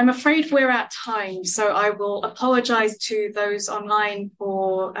 So I'm afraid we're at time. So I will apologize to those online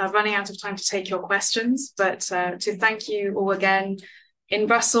for running out of time to take your questions, but to thank you all again in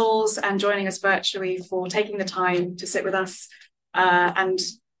Brussels and joining us virtually for taking the time to sit with us. And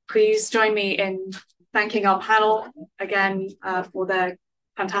please join me in thanking our panel again for their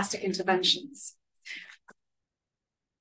fantastic interventions.